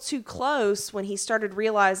a little too close when he started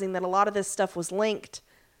realizing that a lot of this stuff was linked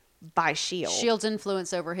by S.H.I.E.L.D. S.H.I.E.L.D.'s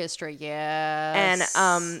influence over history, yes.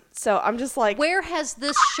 And so I'm just like, where has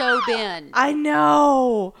this show been? I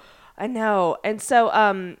know. And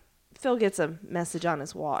so Phil gets a message on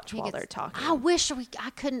his watch while they're talking. I wish I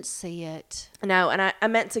couldn't see it. No, and I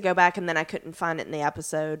meant to go back, and then I couldn't find it in the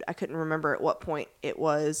episode. I couldn't remember at what point it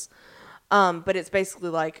was. But it's basically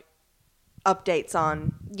like updates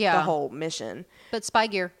on the whole mission. But spy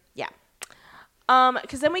gear. Yeah.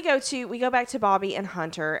 Because then we go back to Bobby and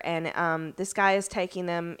Hunter, and this guy is taking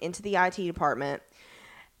them into the IT department,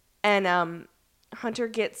 and Hunter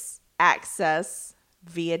gets access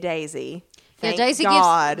via Daisy. Thank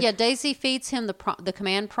God. Daisy feeds him the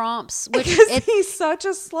command prompts, which he's such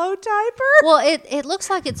a slow typer. Well, it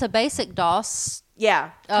looks like it's a basic DOS.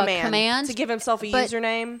 Command to give himself a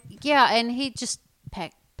username. Yeah, and he just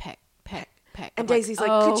peck. And Daisy's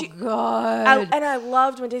like, could you? God. And I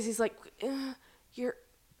loved when Daisy's like, you're,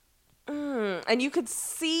 and you could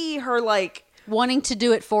see her like wanting to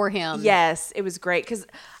do it for him. Yes, it was great because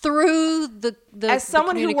through the as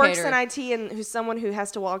someone who works in IT and who's someone who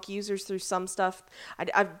has to walk users through some stuff,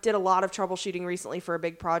 I did a lot of troubleshooting recently for a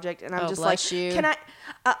big project, and I'm just like, can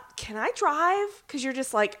I drive? Because you're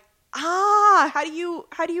just like, how do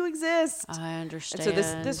you exist? I understand. And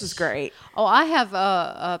so this was great. Oh, I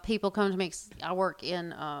have people come to me. I work in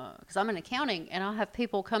because I'm in accounting, and I'll have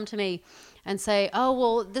people come to me and say, "Oh,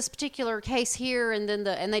 well, this particular case here," and then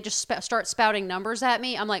and they just start spouting numbers at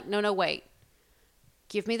me. I'm like, no, wait.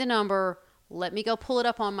 Give me the number. Let me go pull it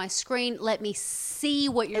up on my screen. Let me see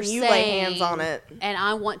what you're saying. And you lay hands on it. And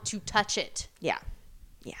I want to touch it. Yeah.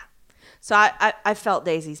 So I felt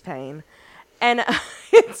Daisy's pain. And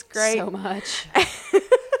it's great. So much.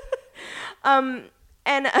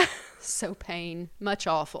 So pain. Much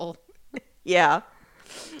awful. Yeah.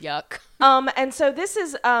 Yuck. And so this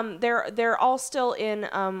is they're all still in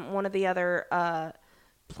one of the other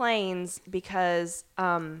planes because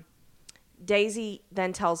Daisy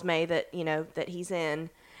then tells May that that he's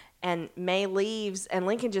in, and May leaves, and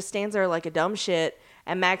Lincoln just stands there like a dumb shit,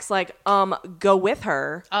 and Mac's like, go with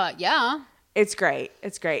her. Yeah. It's great.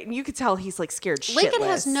 And you could tell he's like scared shitless. Lincoln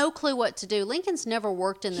has no clue what to do. Lincoln's never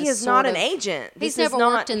worked in this. He is not an agent. He's never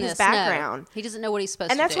worked in this background. No. He doesn't know what he's supposed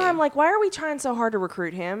to do. And that's why I'm like, why are we trying so hard to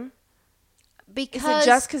recruit him? Because is it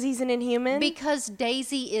just because he's an Inhuman? Because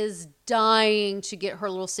Daisy is dying to get her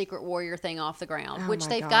little secret warrior thing off the ground, which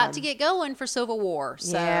they've got to get going for Civil War.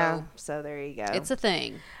 So yeah. So there you go. It's a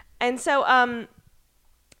thing. And so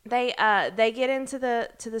they get into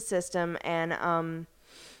the system, and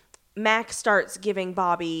Mac starts giving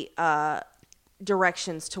Bobby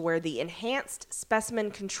directions to where the enhanced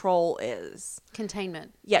specimen control is.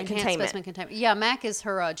 Containment. Yeah, enhanced containment. Specimen containment. Yeah, Mac is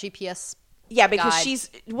her GPS Yeah, because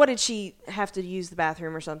guide. what did she have to use the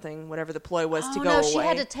bathroom or something? Whatever the ploy was to go no, away. she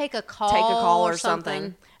had to take a call or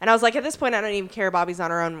something. And I was like, at this point, I don't even care. Bobby's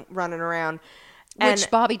on her own running around.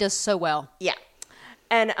 Which Bobby does so well. Yeah.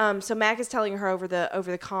 And so Mac is telling her over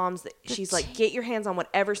the comms that she's like, get your hands on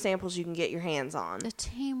whatever samples you can get your hands on. The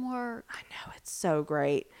teamwork. I know, it's so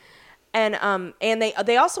great. And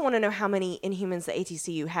they also want to know how many Inhumans the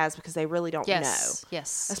ATCU has because they really don't know.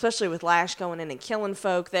 Yes. Especially with Lash going in and killing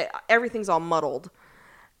folk, that everything's all muddled.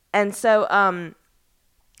 And so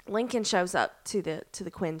Lincoln shows up to the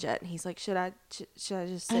Quinjet and he's like, should I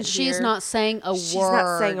just sit And she's here? not saying a word. She's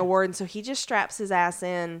not saying a word, and so he just straps his ass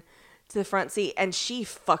in to the front seat, and she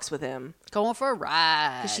fucks with him. Going for a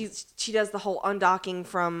ride. She does the whole undocking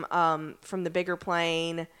from the bigger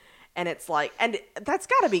plane, and it's like, and that's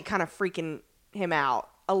got to be kind of freaking him out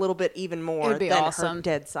a little bit even more than awesome. her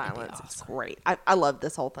dead silence. Awesome. It's great. I love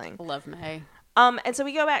this whole thing. I love May. And so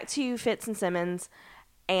we go back to Fitz and Simmons,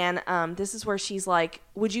 and this is where she's like,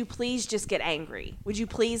 would you please just get angry? Would you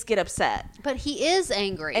please get upset? But he is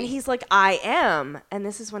angry. And he's like, I am. And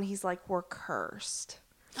this is when he's like, we're cursed.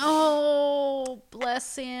 Oh,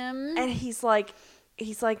 bless him. And he's like,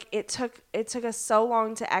 it took us so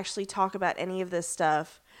long to actually talk about any of this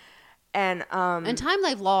stuff. And time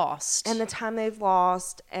they've lost. And the time they've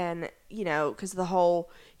lost, and because the whole,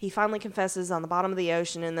 he finally confesses on the bottom of the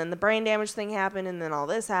ocean, and then the brain damage thing happened, and then all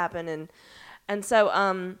this happened, and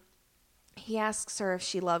so he asks her if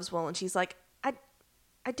she loves Will, and she's like,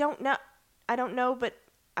 I don't know, but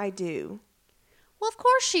I do. Well, of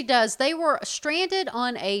course she does. They were stranded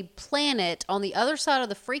on a planet on the other side of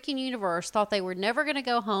the freaking universe, thought they were never going to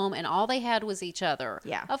go home, and all they had was each other.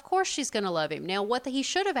 Yeah. Of course she's going to love him. Now, what he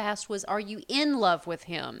should have asked was, are you in love with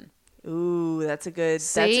him? Ooh, that's a good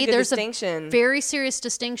there's distinction. A very serious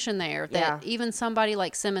distinction there that even somebody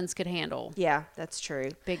like Simmons could handle. Yeah, that's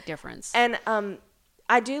true. Big difference. And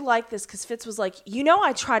I do like this because Fitz was like,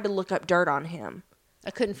 I tried to look up dirt on him.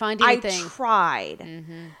 I couldn't find anything. I tried.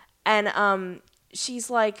 Mm-hmm. And he's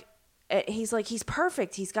like, he's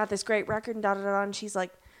perfect. He's got this great record and da-da-da. And she's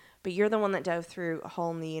like, but you're the one that dove through a hole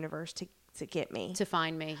in the universe to get me. To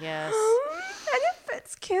find me, yes. And if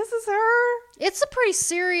Fitz kisses her. It's a pretty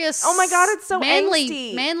serious. Oh my God, it's so manly,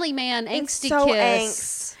 angsty. Manly man, angsty it's so kiss.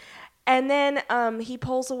 Angst. And then he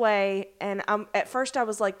pulls away. And at first I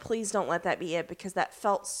was like, please don't let that be it, because that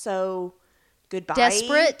felt so goodbye,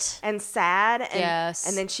 desperate and sad. And, yes.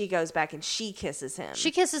 And then she goes back and she kisses him.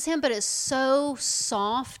 She kisses him, but it's so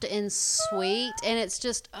soft and sweet, and it's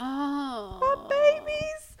just my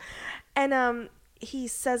babies. And he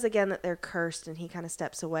says again that they're cursed, and he kind of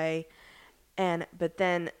steps away. But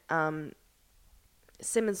then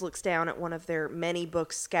Simmons looks down at one of their many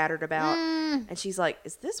books scattered about, and she's like,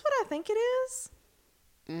 "Is this what I think it is?"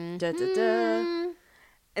 Mm-hmm. Da, da, da.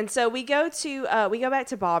 And so we go back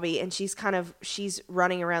to Bobby, and she's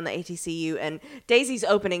running around the ATCU, and Daisy's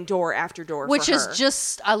opening door after door, which for is her.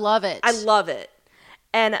 just, I love it. I love it.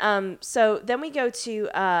 And so then we go to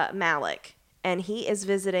Malik, and he is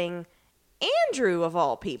visiting Andrew, of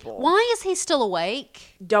all people. Why is he still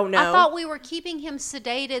awake? Don't know. I thought we were keeping him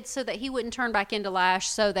sedated so that he wouldn't turn back into Lash,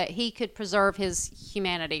 so that he could preserve his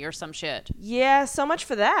humanity or some shit. Yeah, so much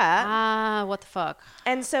for that. What the fuck?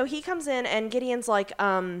 And so he comes in, and Gideon's like,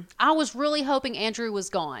 I was really hoping Andrew was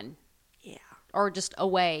gone. Yeah. Or just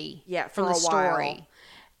away. Yeah, from for the a story. while.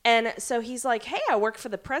 And so he's like, hey, I work for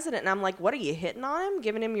the president. And I'm like, what are you hitting on him?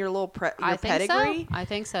 Giving him your little pedigree? I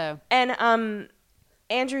think so. And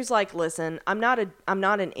Andrew's like, listen, I'm not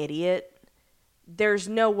an idiot. There's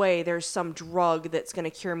no way there's some drug that's going to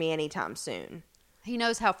cure me anytime soon. He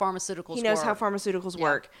knows how pharmaceuticals work. He knows how pharmaceuticals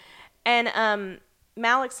work. And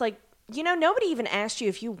Malik's like, nobody even asked you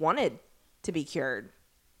if you wanted to be cured.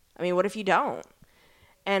 I mean, what if you don't?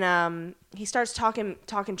 And he starts talking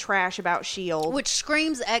trash about S.H.I.E.L.D. Which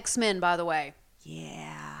screams X-Men, by the way.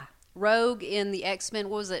 Yeah. Rogue in the X-Men,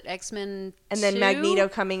 what was it? X-Men 2? And then Magneto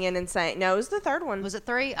coming in and saying, no, it was the third one. Was it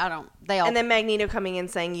 3? They all. And then Magneto coming in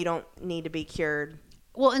saying you don't need to be cured.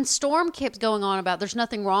 Well, and Storm kept going on about there's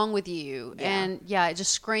nothing wrong with you. Yeah. And it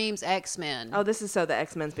just screams X-Men. Oh, this is so the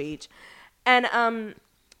X-Men's beach. And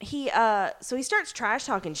he starts trash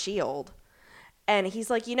talking S.H.I.E.L.D. And he's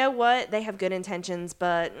like, you know what? They have good intentions,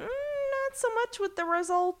 but not so much with the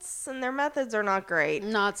results, and their methods are not great.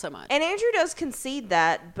 Not so much. And Andrew does concede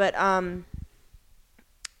that, but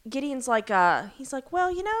Gideon's like, he's like, well,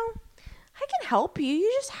 I can help you.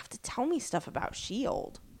 You just have to tell me stuff about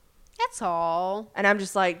S.H.I.E.L.D. That's all. And I'm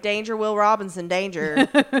just like, danger, Will Robinson, danger.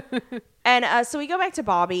 And so we go back to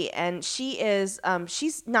Bobby, and she is,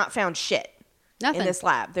 she's not found shit Nothing. in this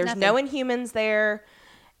lab. There's Nothing. no Inhumans there.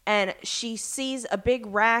 And she sees a big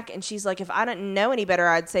rack, and she's like, if I didn't know any better,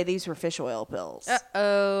 I'd say these were fish oil pills.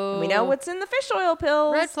 Uh-oh. And we know what's in the fish oil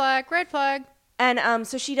pills. Red flag, red flag. And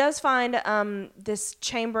so she does find this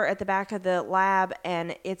chamber at the back of the lab,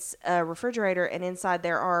 and it's a refrigerator, and inside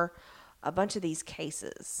there are a bunch of these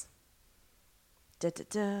cases.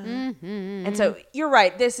 Mm-hmm. And so you're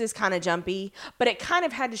right, this is kind of jumpy, but it kind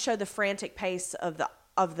of had to show the frantic pace of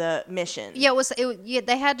the mission. Yeah,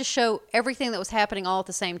 they had to show everything that was happening all at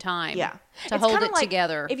the same time. Yeah. To It's hold kinda it like,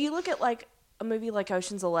 together. If you look at like a movie like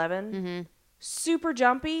Ocean's 11, Mm-hmm. super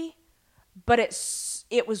jumpy, but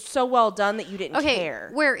it was so well done that you didn't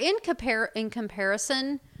care. Where in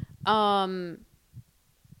comparison, I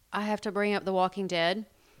have to bring up The Walking Dead.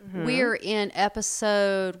 Mm-hmm. We're in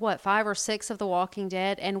episode 5 or 6 of The Walking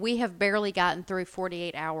Dead, and we have barely gotten through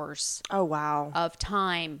 48 hours. Oh wow. Of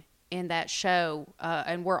time in that show,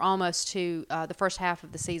 and we're almost to the first half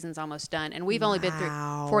of the season's almost done, and we've only been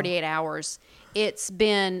through 48 hours. It's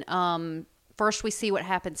been first we see what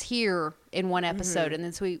happens here in one episode, and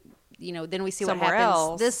then then we see Somewhere what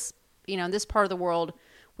happens else. in this part of the world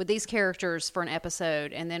with these characters for an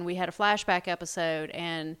episode, and then we had a flashback episode,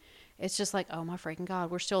 and it's just like, oh my freaking God,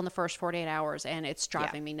 we're still in the first 48 hours, and it's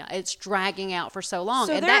driving me nuts. It's dragging out for so long.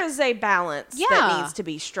 So and there is a balance that needs to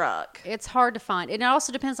be struck. It's hard to find. And it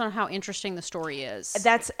also depends on how interesting the story is.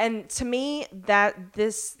 And to me, that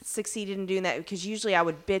this succeeded in doing that, because usually I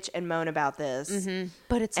would bitch and moan about this. Mm-hmm.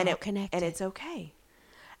 But it's all connected. And it's okay.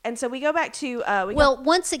 And so we go back to...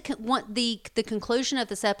 once the conclusion of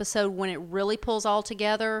this episode, when it really pulls all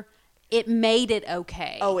together, it made it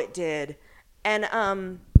okay. Oh, it did.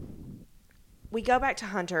 And we go back to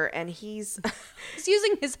Hunter, and he's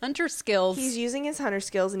using his hunter skills. He's using his hunter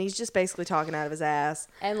skills, and he's just basically talking out of his ass.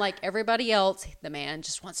 And like everybody else, the man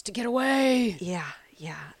just wants to get away. Yeah.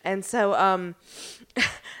 And so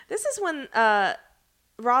this is when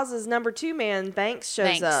Roz's number 2 man, Banks,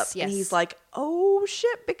 shows up. Yes. And he's like, oh,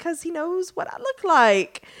 shit, because he knows what I look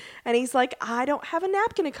like. And he's like, I don't have a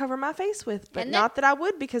napkin to cover my face with, but not that I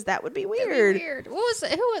would, because that would be weird. It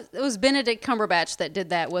was Benedict Cumberbatch that did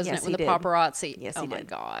that, wasn't it, with the paparazzi? Yes, he did. Oh, my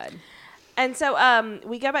God. And so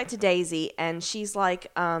we go back to Daisy, and she's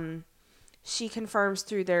like, she confirms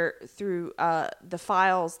through the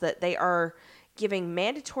files that they are giving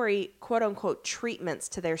mandatory, quote-unquote, treatments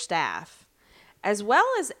to their staff, as well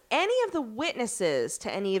as any of the witnesses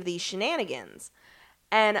to any of these shenanigans.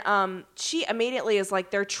 And she immediately is like,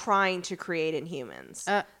 they're trying to create Inhumans.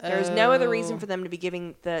 There's no other reason for them to be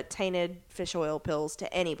giving the tainted fish oil pills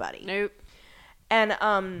to anybody. Nope.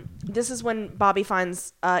 And this is when Bobby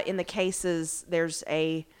finds in the cases there's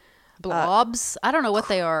a... blobs? I don't know what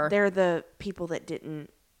they are. They're the people that didn't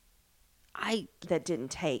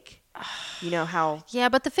take. You know how... Yeah,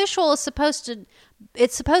 but the fish oil is supposed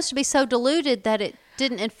to be so diluted that it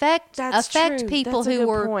didn't affect people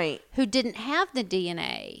who didn't have the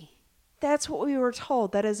DNA. That's what we were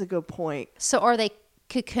told. That is a good point. So are they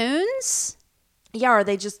cocoons? Yeah, are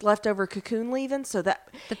they just leftover cocoon leaving? So that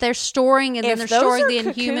they're storing, and then they're storing the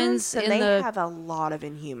Inhumans. Then they have a lot of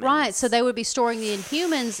Inhumans, right? So they would be storing the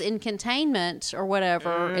Inhumans in containment or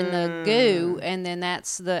whatever in the goo, and then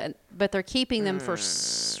but they're keeping them for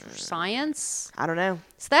science. I don't know.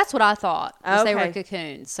 So that's what I thought. They were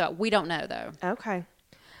cocoons. So we don't know though. Okay.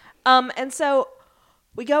 And so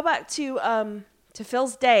we go back to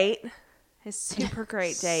Phil's date, his super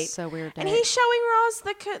great date. So weird date. And he's showing Roz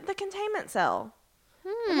the containment cell.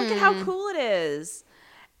 And look at how cool it is.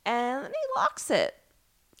 And then he locks it.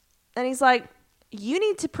 And he's like, you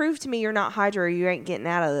need to prove to me you're not Hydra or you ain't getting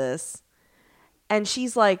out of this. And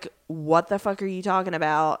she's like, what the fuck are you talking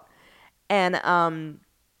about? And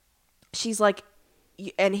she's like,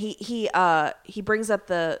 and he brings up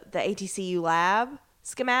the ATCU lab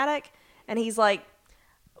schematic, and he's like,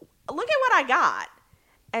 look at what I got.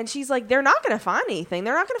 And she's like, they're not going to find anything.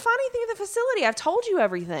 They're not going to find anything at the facility. I've told you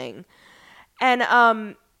everything.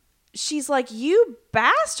 And she's like, you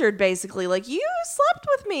bastard, basically. Like, you slept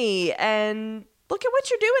with me, and look at what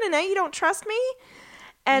you're doing, and now you don't trust me.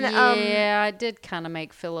 And yeah, I did kind of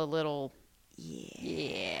make Phil a little...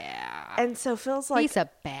 Yeah. And so Phil's like... He's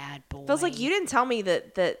a bad boy. Phil's like, you didn't tell me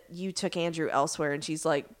that you took Andrew elsewhere. And she's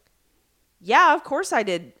like, yeah, of course I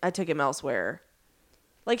did. I took him elsewhere.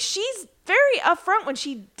 Like, she's very upfront when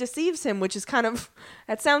she deceives him, which is kind of...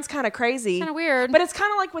 That sounds kind of crazy. Kind of weird. But it's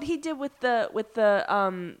kind of like what he did with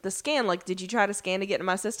the scan. Like, did you try to scan to get into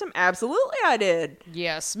my system? Absolutely I did.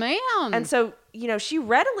 Yes, ma'am. And so, she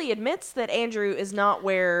readily admits that Andrew is not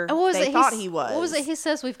where they thought he was. What was it? He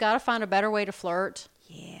says, we've got to find a better way to flirt.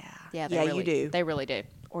 Yeah. Yeah, you do. They really do.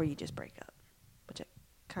 Or you just break up, which I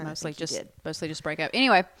kind of think he did. Mostly just break up.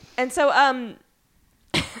 Anyway. And so,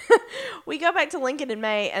 we go back to Lincoln and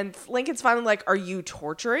May, and Lincoln's finally like, "Are you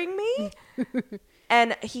torturing me?"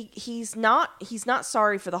 And he's not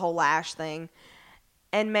sorry for the whole lash thing.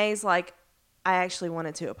 And May's like, "I actually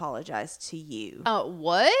wanted to apologize to you."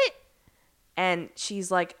 What? And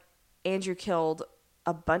she's like, "Andrew killed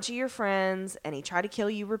a bunch of your friends, and he tried to kill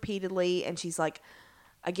you repeatedly." And she's like,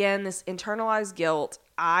 again, this internalized guilt.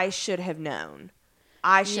 I should have known.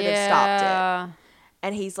 I should have stopped it.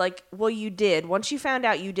 And he's like, "Well, you did. Once you found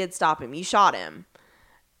out, you did stop him. You shot him."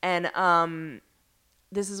 And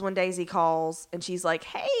this is when Daisy calls, and she's like,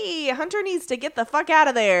 "Hey, Hunter needs to get the fuck out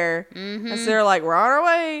of there." Mm-hmm. And so they're like, "We're on our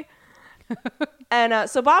way." And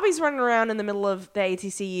so Bobby's running around in the middle of the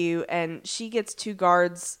ATCU, and she gets two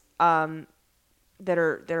guards that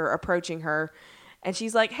are approaching her, and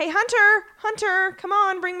she's like, "Hey, Hunter, come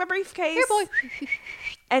on, bring my briefcase." Here, boy.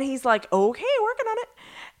 And he's like, "Okay, working on it."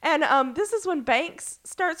 And this is when Banks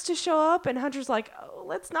starts to show up, and Hunter's like, "Oh,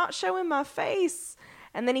 let's not show him my face."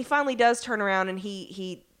 And then he finally does turn around, and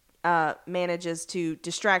he manages to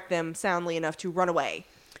distract them soundly enough to run away.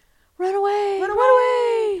 Run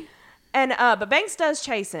away. And but Banks does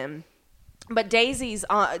chase him, but Daisy's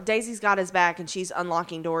got his back, and she's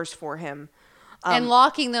unlocking doors for him. And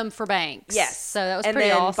locking them for Banks. Yes. So that was and pretty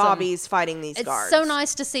then awesome. Bobby's fighting these guards. It's so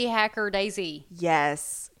nice to see Hacker Daisy.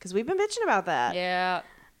 Yes, because we've been bitching about that. Yeah.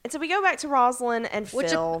 And so we go back to Rosalind and Which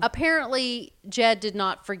Phil. Apparently Jed did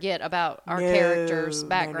not forget about our characters'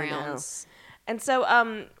 backgrounds. No. And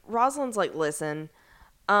so Rosalind's like, "Listen,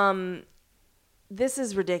 this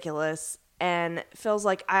is ridiculous." And Phil's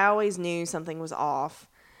like, "I always knew something was off."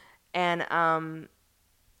 And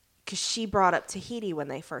because she brought up Tahiti when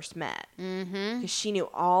they first met. Because she knew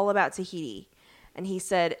all about Tahiti. And he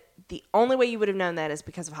said, "The only way you would have known that is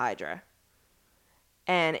because of Hydra.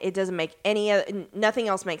 And it doesn't make nothing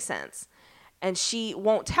else makes sense." And she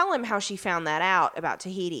won't tell him how she found that out about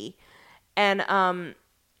Tahiti. And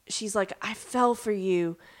she's like, "I fell for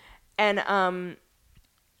you." And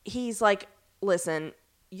he's like, "Listen,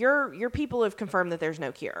 your people have confirmed that there's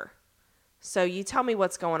no cure. So you tell me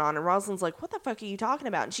what's going on." And Rosalind's like, "What the fuck are you talking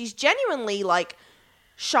about?" And she's genuinely like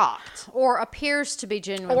shocked. Or appears to be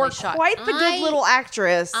genuinely shocked. Or quite the good little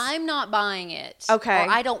actress. I'm not buying it. Okay. Or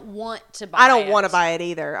I don't want to buy it. I don't want to buy it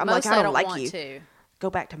either. I'm Mostly like, I don't like want you. To. Go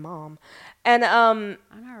back to mom. And I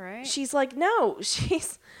know, right? she's like, "No,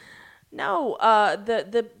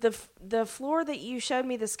 the floor that you showed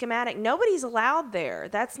me the schematic, nobody's allowed there.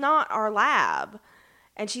 That's not our lab."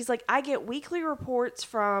 And she's like, "I get weekly reports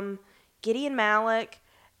from Gideon Malik,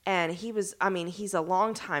 and he's a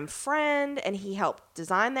longtime friend, and he helped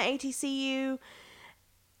design the ATCU."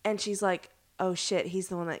 And she's like, "Oh shit, he's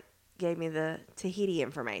the one that gave me the Tahiti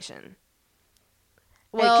information."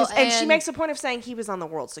 Well, and she makes a point of saying he was on the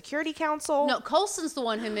World Security Council. No, Coulson's the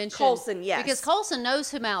one who mentioned Coulson, yes. Because Coulson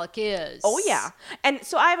knows who Malik is. Oh yeah. And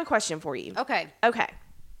so I have a question for you. Okay.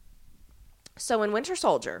 So in Winter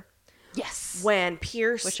Soldier, yes, when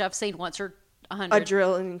Pierce, which I've seen once or 100 a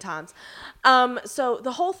trillion times, so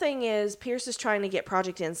the whole thing is Pierce is trying to get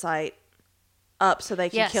Project Insight up so they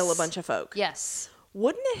can kill a bunch of folk. Yes.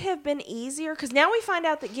 Wouldn't it have been easier? Because now we find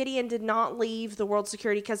out that Gideon did not leave the World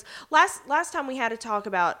Security. Because last time we had to talk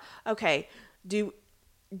about, okay,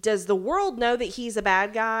 does the world know that he's a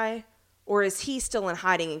bad guy, or is he still in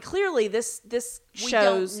hiding? And clearly, this shows we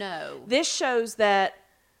don't know. This shows that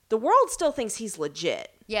the world still thinks he's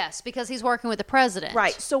legit. Yes, because he's working with the president.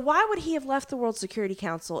 Right. So why would he have left the World Security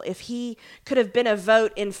Council if he could have been a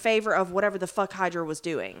vote in favor of whatever the fuck Hydra was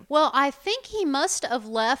doing? Well, I think he must have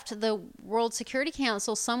left the World Security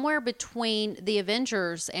Council somewhere between the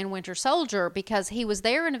Avengers and Winter Soldier, because he was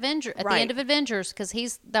there in the end of Avengers, because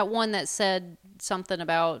he's that one that said something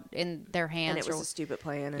about in their hands. And it was a stupid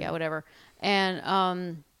plan. Yeah, whatever.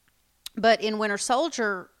 And but in Winter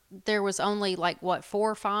Soldier, there was only 4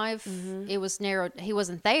 or 5. Mm-hmm. It was narrowed. He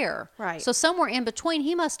wasn't there. Right. So somewhere in between,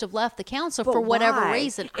 he must have left the council for whatever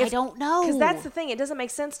reason. I don't know. Because that's the thing. It doesn't make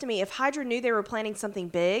sense to me. If Hydra knew they were planning something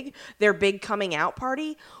big, their big coming out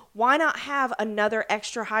party, why not have another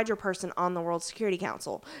extra Hydra person on the World Security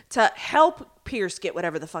Council to help Pierce get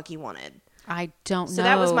whatever the fuck he wanted? I don't know. So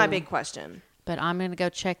that was my big question. But I'm going to go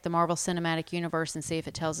check the Marvel Cinematic Universe and see if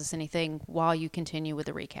it tells us anything while you continue with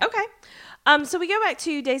the recap. Okay. So we go back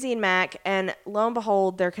to Daisy and Mac, and lo and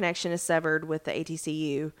behold, their connection is severed with the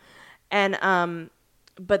ATCU. And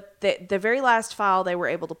but the very last file they were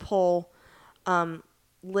able to pull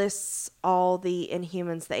lists all the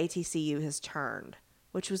Inhumans the ATCU has turned,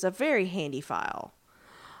 which was a very handy file.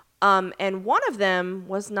 And one of them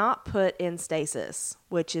was not put in stasis,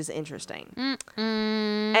 which is interesting.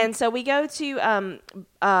 And so we go to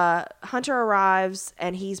Hunter arrives,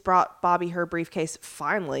 and he's brought Bobby her briefcase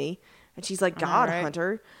finally. And she's like, God, right.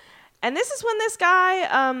 Hunter. And this is when this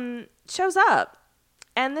guy shows up.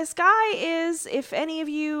 And this guy is, if any of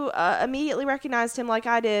you immediately recognized him like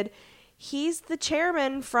I did, he's the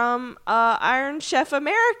chairman from Iron Chef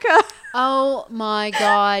America. Oh my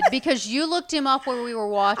God! Because you looked him up when we were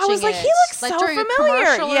watching. I was like, he looks so familiar.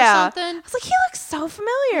 Yeah, I was like, he looks so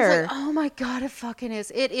familiar. Like, oh my God, it fucking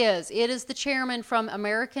is. It is. It is the chairman from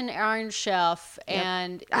American Iron Chef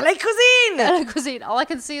and à la cuisine. À la cuisine. All I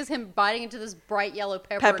can see is him biting into this bright yellow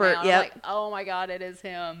pepper. Now. Like, oh my God, it is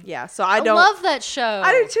him. Yeah. So I love that show.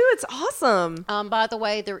 I do too. It's awesome. By the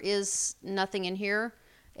way, there is nothing in here.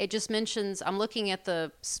 It just mentions, I'm looking at the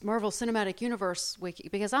Marvel Cinematic Universe wiki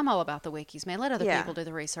because I'm all about the wikis, man. Let other people do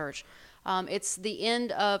the research. It's the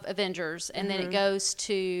end of Avengers, and then it goes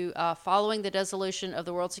to following the dissolution of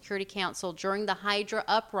the World Security Council during the Hydra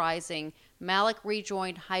uprising, Malik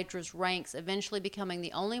rejoined Hydra's ranks, eventually becoming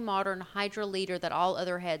the only modern Hydra leader that all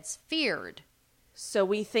other heads feared. So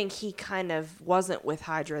we think he kind of wasn't with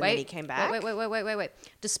Hydra and then he came back? Wait.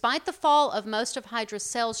 Despite the fall of most of Hydra's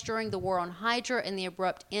cells during the war on Hydra and the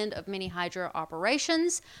abrupt end of many Hydra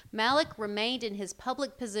operations, Malik remained in his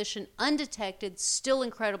public position undetected, still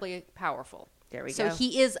incredibly powerful. There we go. So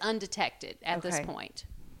he is undetected at this point.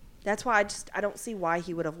 That's why I don't see why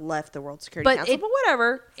he would have left the World Security Council, but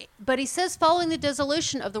whatever. But he says following the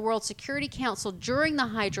dissolution of the World Security Council during the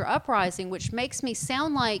Hydra uprising, which makes it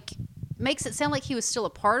sound like he was still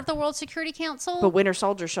a part of the World Security Council. But Winter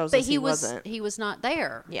Soldier shows us he wasn't. He was not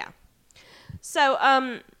there. Yeah.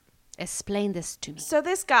 So, explain this to me. So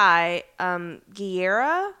this guy,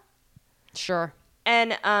 Guerrera. Sure.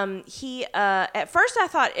 And he, at first I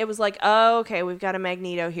thought it was like, oh, okay, we've got a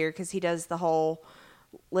Magneto here because he does the whole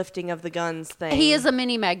lifting of the guns thing. He is a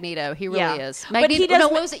mini Magneto. He really is. But he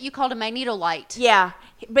does, what was it you called a Magneto light? Yeah.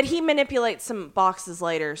 But he manipulates some boxes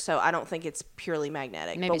later, so I don't think it's purely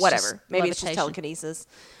magnetic. Maybe but whatever. Maybe it's just telekinesis.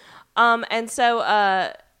 And so,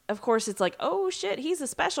 of course, it's like, oh, shit, he's a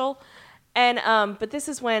special. And but this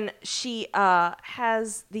is when she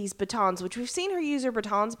has these batons, which we've seen her use her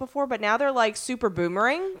batons before, but now they're like super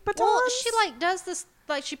boomerang batons. Well, she like does this,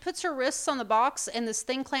 like she puts her wrists on the box and this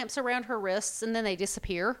thing clamps around her wrists and then they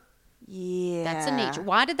disappear. Yeah. That's a neat.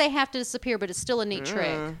 Why did they have to disappear? But it's still a neat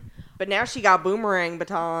trick. But now she got boomerang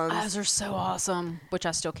batons. Those are so awesome. Which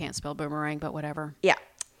I still can't spell boomerang, but whatever. Yeah.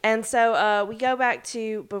 And so we go back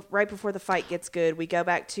to, right before the fight gets good, we go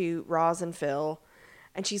back to Roz and Phil.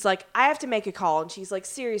 And she's like, I have to make a call. And she's like,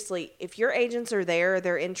 seriously, if your agents are there,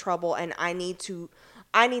 they're in trouble, and I need to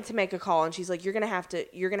make a call. And she's like, you're gonna have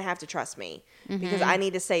to trust me because I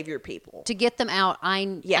need to save your people. To get them out, I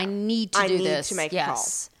need to do this. I need to make a call.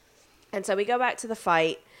 And so we go back to the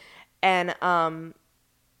fight, and Bobby's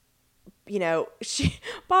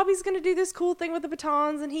gonna do this cool thing with the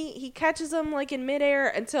batons, and he catches them like in midair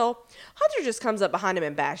until Hunter just comes up behind him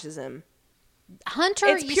and bashes him. Hunter,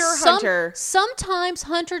 it's pure Hunter. Sometimes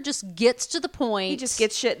Hunter just gets to the point. He just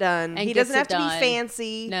gets shit done. He doesn't have to be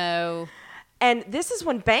fancy. No. And this is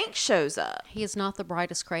when Banks shows up. He is not the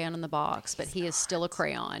brightest crayon in the box, but he is still a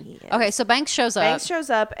crayon. Okay, so Banks shows up. Banks shows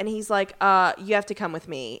up, and he's like, you have to come with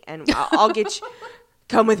me, and I'll get you.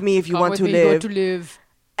 Come with me if you want to live.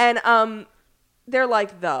 And they're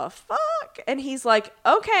like, the fuck? And he's like,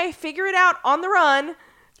 okay, figure it out on the run.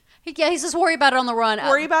 He says, worry about it on the run.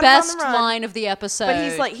 Worry about Best it on the run. line of the episode.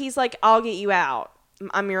 But he's like, I'll get you out.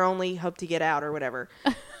 I'm your only hope to get out, or whatever.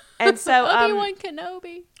 And so Obi-Wan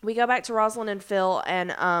Kenobi. We go back to Rosalind and Phil,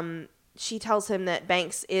 and she tells him that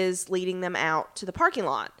Banks is leading them out to the parking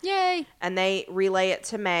lot. Yay! And they relay it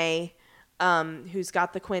to May, who's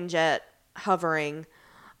got the Quinjet hovering.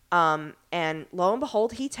 And lo and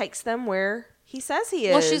behold, he takes them where he says he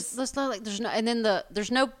is. Well,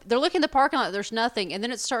 they're looking at the parking lot, there's nothing, and then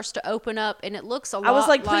it starts to open up, and it looks a lot like... I was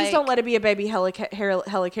like, please don't let it be a baby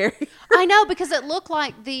helicarrier. I know, because it looked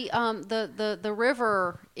like the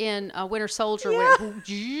river in Winter Soldier. Yeah. I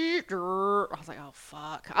was like, oh,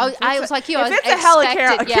 fuck. I was like you. If it's a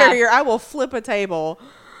helicarrier, I will flip a table.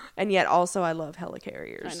 And yet also I love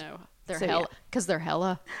helicarriers. I know. They're hella. Because they're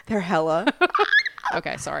hella. They're hella.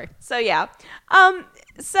 Okay, sorry. So, yeah.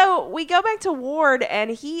 So we go back to Ward,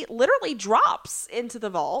 and he literally drops into the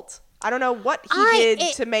vault. I don't know what he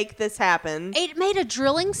did to make this happen. It made a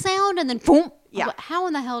drilling sound, and then boom. Yeah. How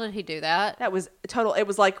in the hell did he do that? That was total. It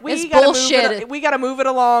was like, we got to move it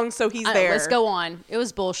along, so he's there. Let's go on. It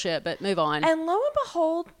was bullshit, but move on. And lo and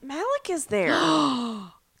behold, Malik is there.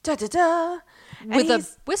 Da-da-da. With a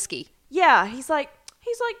whiskey. Yeah. He's like,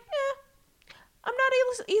 He's like, I'm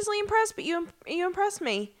not easily impressed, but you impressed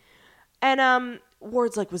me. And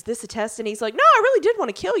Ward's like, was this a test? And he's like, no, I really did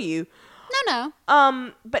want to kill you. No.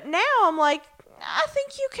 But now I'm like, I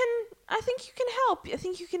think you can help. I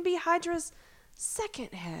think you can be Hydra's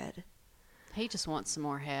second head. He just wants some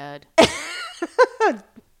more head.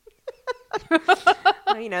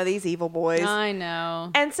 You know, these evil boys. I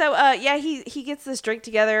know. And so, he gets this drink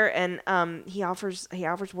together, and he offers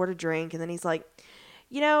Ward a drink, and then he's like,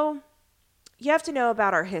 you know, you have to know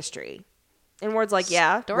about our history. And Ward's like,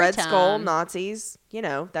 yeah, Story Red time. Skull, Nazis, you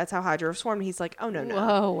know, that's how Hydra formed. He's like, oh, no.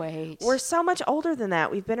 Whoa, wait. We're so much older than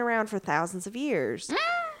that. We've been around for thousands of years.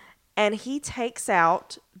 And he takes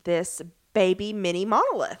out this baby mini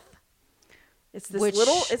monolith. It's this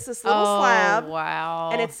little slab.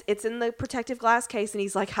 Wow. And it's in the protective glass case, and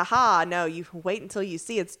he's like, haha, no, you wait until you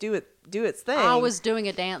see its do its thing. I was doing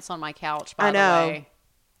a dance on my couch, by the way.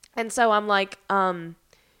 And so I'm like,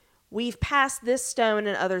 we've passed this stone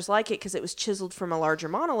and others like it because it was chiseled from a larger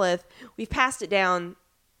monolith. We've passed it down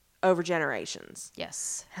over generations.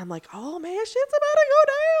 Yes. And I'm like, oh man, shit's about to go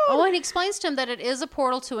down. Oh, and he explains to him that it is a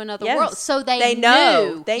portal to another Yes. world. So they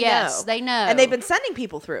know. They yes, know. they know. And they've been sending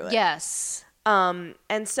people through it. Yes. And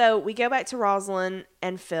so we go back to Rosalind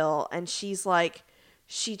and Phil, and she's like,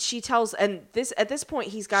 she tells, and at this point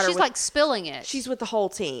he's got her. She's like spilling it. She's with the whole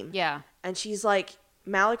team. Yeah. And she's like,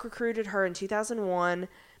 Malik recruited her in 2001,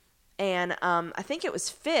 and I think it was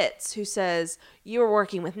Fitz who says, you were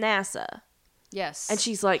working with NASA. Yes. And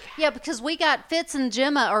she's like, yeah, because we got Fitz and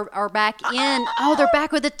Gemma are back in. Oh, they're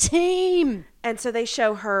back with the team. And so they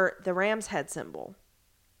show her the ram's head symbol.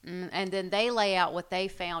 And then they lay out what they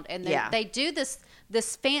found, and they do this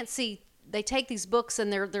fancy. They take these books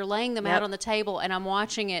and they're laying them out on the table, and I'm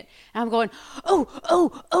watching it and I'm going,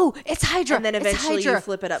 oh, it's Hydra. And then eventually you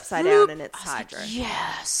flip it upside down and it's Hydra. Like,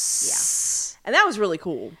 yes. Yeah. And that was really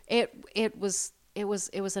cool. It was a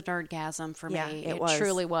nerdgasm for me. Yeah, it was.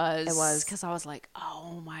 Truly was. It was. Because I was like,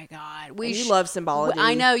 oh my God. You love symbology.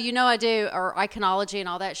 I know, I do, or iconology and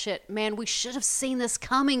all that shit. Man, we should have seen this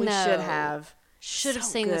coming, We though. should have. Should have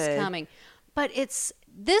So seen good. this coming. But it's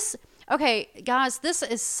this. Okay, guys, this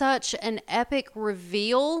is such an epic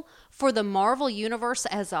reveal for the Marvel Universe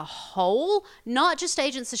as a whole, not just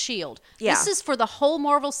Agents of S.H.I.E.L.D. Yeah. This is for the whole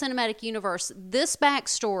Marvel Cinematic Universe. This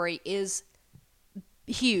backstory is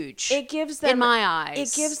huge. It gives them, in my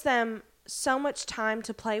eyes, it gives them so much time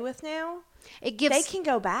to play with now. It gives They can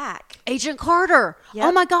go back. Agent Carter. Yep.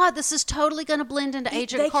 Oh my God, this is totally going to blend into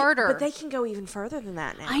Agent Carter. But they can go even further than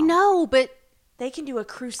that now. I know, but They can do a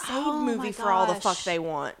Crusade Oh, movie my for all the fuck gosh. they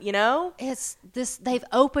want, you know? it's this. They've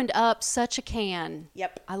opened up such a can.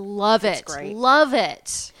 Yep. I love it. It's great. Love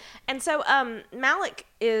it. And so Malik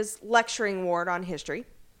is lecturing Ward on history.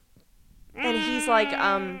 And he's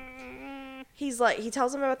like, he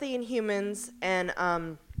tells him about the Inhumans,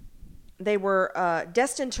 and they were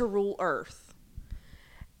destined to rule Earth.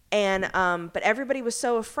 And but everybody was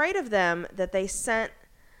so afraid of them that they sent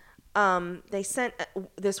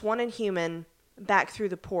this one Inhuman back through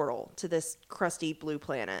the portal to this crusty blue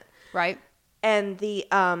planet. Right. And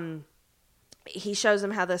he shows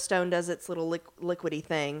him how the stone does its little liquidy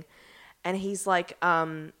thing. And he's like,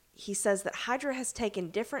 he says that Hydra has taken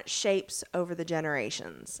different shapes over the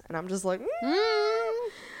generations. And I'm just like,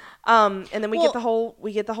 and then we get the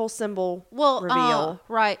whole symbol reveal.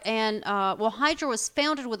 Right. And Hydra was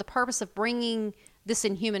founded with the purpose of bringing this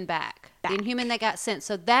Inhuman back. The Inhuman that got sent.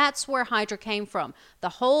 So that's where Hydra came from. The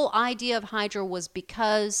whole idea of Hydra was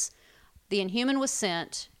because the Inhuman was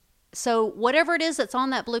sent. So whatever it is that's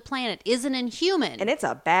on that blue planet is an Inhuman. And it's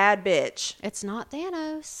a bad bitch. It's not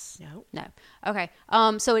Thanos. No. Okay.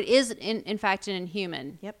 So it is in fact an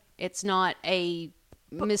Inhuman. Yep. It's not a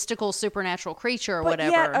mystical supernatural creature or But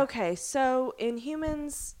whatever. yet, okay, so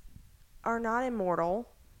Inhumans are not immortal.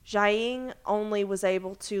 Jiaying only was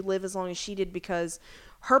able to live as long as she did because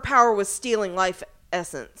her power was stealing life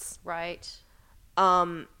essence. Right.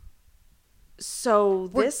 So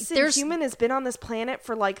this there's- Inhuman has been on this planet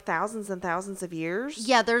for like thousands and thousands of years.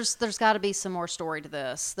 Yeah, there's got to be some more story to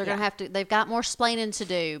this. They're gonna have to. They've got more splaining to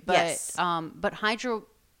do. But Yes. But Hydra's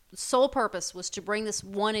sole purpose was to bring this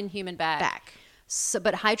one Inhuman back. So,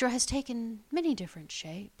 but Hydra has taken many different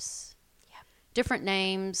shapes, different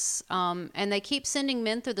names, and they keep sending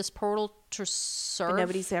men through this portal to serve. But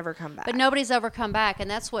nobody's ever come back. But nobody's ever come back,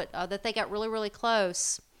 and that's what that they got really, really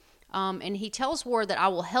close. And he tells Ward that I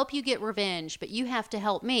will help you get revenge, but you have to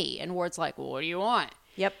help me. And Ward's like, well, what do you want?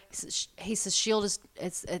 Yep. He says Shield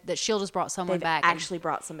has brought someone They've back. actually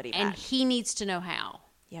brought somebody and back. he needs to know how.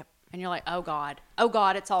 Yep. And you're like, oh God,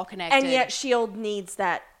 it's all connected. And yet S.H.I.E.L.D. needs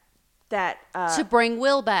that to bring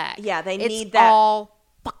Will back. Yeah, they need it's that. all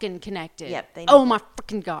fucking connected. Yep, they need oh my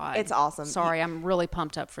freaking God. It's awesome. Sorry, I'm really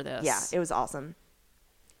pumped up for this. Yeah, it was awesome.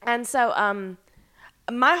 And so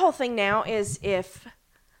my whole thing now is if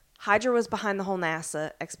Hydra was behind the whole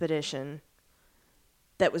NASA expedition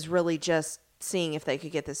that was really just seeing if they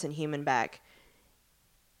could get this Inhuman back,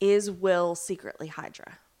 is Will secretly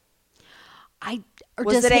Hydra?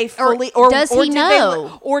 Does he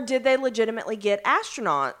know? Or did they legitimately get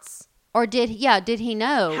astronauts? Or did he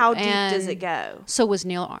know? How deep does it go? So was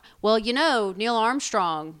Neil Well, Neil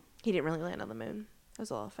Armstrong. He didn't really land on the moon. It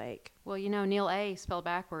was a little fake. Well, Neil A spelled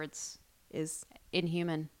backwards Is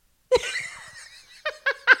Inhuman.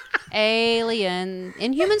 Alien.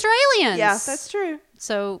 Inhumans are aliens. Yeah, that's true.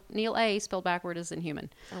 So Neil A spelled backward is Inhuman.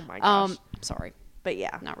 Oh my gosh. Sorry. But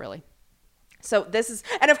yeah. Not really. So this is,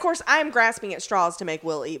 and of course I'm grasping at straws to make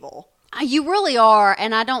Will evil. You really are,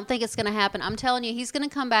 and I don't think it's going to happen. I'm telling you, he's going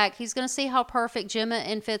to come back. He's going to see how perfect Gemma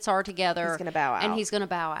and Fitz are together. He's going to bow out. And he's going to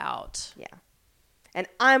bow out. Yeah. And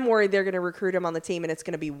I'm worried they're going to recruit him on the team and it's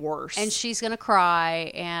going to be worse. And she's going to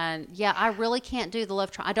cry. And yeah, I really can't do the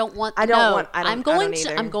love triangle. I don't want to I'm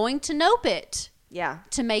going to nope it. Yeah.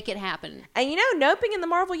 To make it happen. And noping in the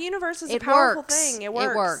Marvel Universe is a powerful thing. It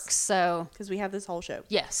works. It works. So. Because we have this whole show.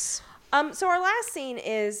 Yes. So our last scene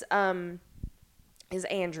is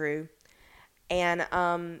Andrew.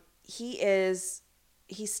 And he's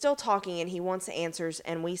still talking and he wants answers,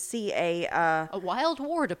 and we see a wild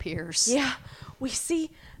ward appears. Yeah, we see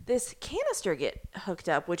this canister get hooked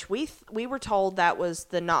up, which we were told that was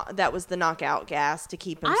the knockout gas to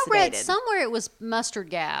keep him sedated. I read somewhere it was mustard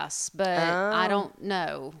gas, but I don't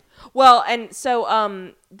know. Well, and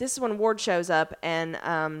so this is when Ward shows up,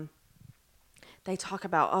 and they talk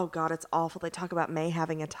about, oh God, it's awful. They talk about May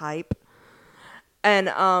having a type,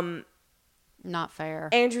 and not fair.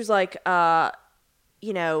 Andrew's like,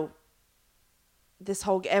 this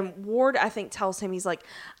whole, and Ward, I think, tells him, he's like,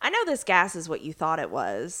 I know this gas is what you thought it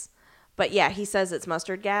was, but yeah, he says it's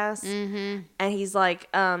mustard gas. Mm-hmm. And he's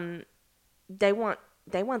like, they want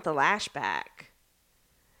the lash back.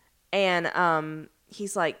 And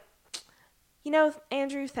he's like,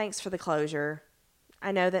 Andrew, thanks for the closure.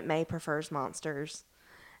 I know that May prefers monsters.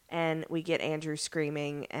 And we get Andrew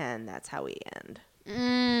screaming, and that's how we end.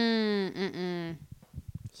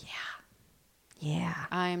 Yeah.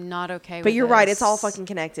 I'm not okay with But you're this. right. It's all fucking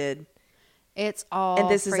connected. It's all and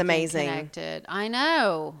this is amazing. Connected. I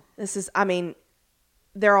know.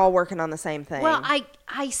 They're all working on the same thing. Well,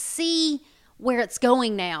 I see where it's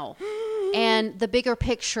going now. And the bigger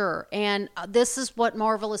picture. And this is what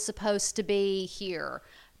Marvel is supposed to be here.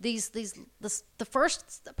 The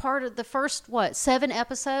first part of the first 7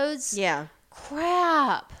 episodes? Yeah.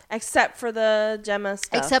 Crap. Except for the Gemma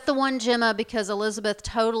stuff. Except the one Gemma, because Elizabeth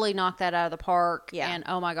totally knocked that out of the park. Yeah. And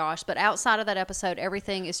oh my gosh. But outside of that episode,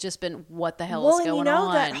 everything has just been, what the hell is going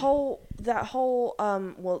on? that whole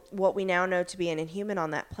what we now know to be an Inhuman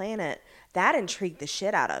on that planet, that intrigued the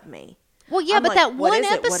shit out of me. Well, yeah, but that one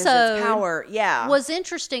episode what is its power? Yeah. was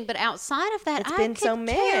interesting, but outside of that, I could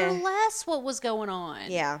care less what was going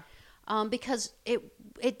on. Yeah. Because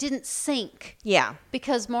it didn't sync. Yeah.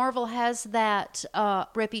 Because Marvel has that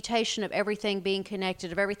reputation of everything being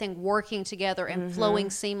connected, of everything working together and flowing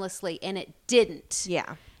seamlessly, and it didn't.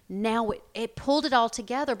 Yeah. Now it pulled it all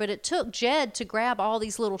together, but it took Jed to grab all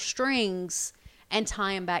these little strings and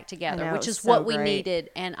tie them back together, which is what we needed.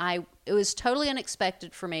 And it was totally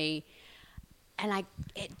unexpected for me. And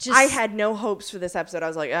I had no hopes for this episode. I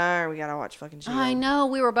was like, we gotta watch fucking She-Hulk. I know.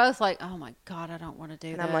 We were both like, oh my God, I don't want to do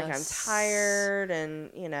this. And I'm like, I'm tired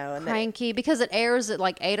and, and cranky because it airs at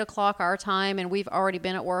like 8:00 our time and we've already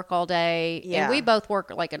been at work all day. Yeah. And we both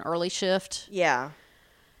work like an early shift. Yeah.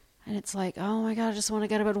 And it's like, oh my God, I just want to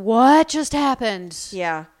go to bed. What just happened?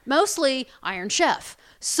 Yeah. Mostly Iron Chef.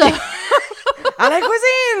 So. I like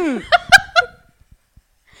cuisine.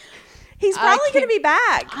 He's probably going to be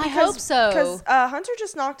back. I hope so. Because Hunter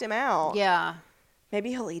just knocked him out. Yeah.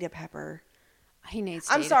 Maybe he'll eat a pepper. He needs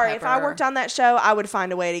to I'm eat sorry. a If I worked on that show, I would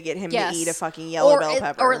find a way to get him to eat a fucking yellow bell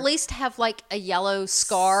pepper. Or at least have like a yellow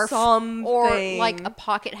scarf. Something. Or like a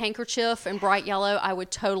pocket handkerchief in bright yellow. I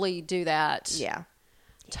would totally do that. Yeah.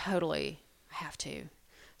 Totally. I have to.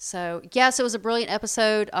 So, yes, it was a brilliant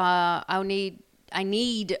episode. I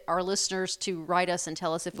need our listeners to write us and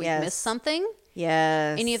tell us if we missed something.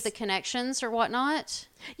 Yes. Any of the connections or whatnot.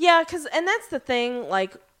 Yeah, and that's the thing,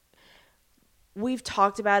 like, we've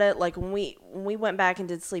talked about it, like, when we went back and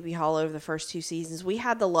did Sleepy Hollow over the first 2 seasons, we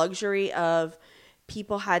had the luxury of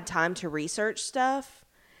people had time to research stuff,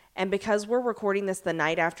 and because we're recording this the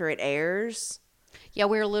night after it airs... Yeah,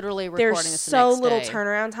 we're literally recording this the next day. There's so little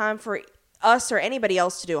turnaround time for us or anybody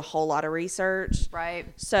else to do a whole lot of research. Right.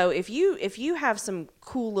 So if you have some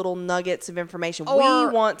cool little nuggets of information, we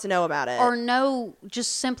Or- want to know about it. Or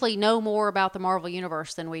just simply know more about the Marvel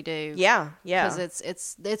Universe than we do. Yeah. Because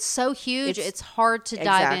it's so huge, it's hard to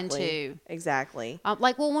dive into. Exactly.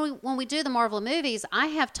 Like, well, when we do the Marvel movies, I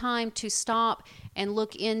have time to stop and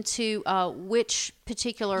look into which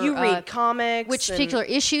particular You read comics, which particular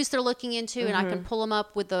issues they're looking into, and I can pull them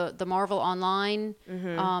up with the Marvel Online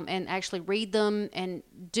and actually read them and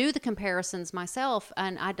do the comparisons myself.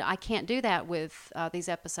 And I can't do that with these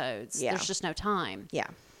episodes. Yeah. There's just no time. Yeah.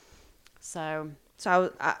 So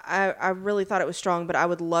I really thought it was strong, but I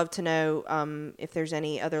would love to know if there's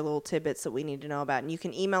any other little tidbits that we need to know about. And you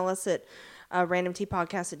can email us at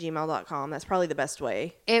randomtpodcast@gmail.com. That's probably the best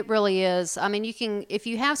way. it really is. I mean, you can, if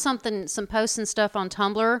you have some posts and stuff on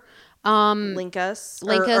Tumblr, Link us.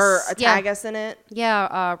 link or us, tag us in it.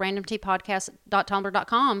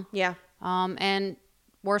 randomtpodcast.tumblr.com. Yeah. And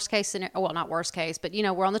worst case scenario, well, not worst case, but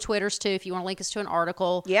we're on the Twitters too. If you want to link us to an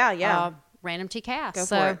article, Yeah. Random T Cast. Go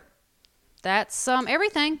so for it. that's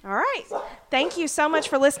everything. All right. Thank you so much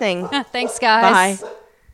for listening. Thanks, guys. Bye.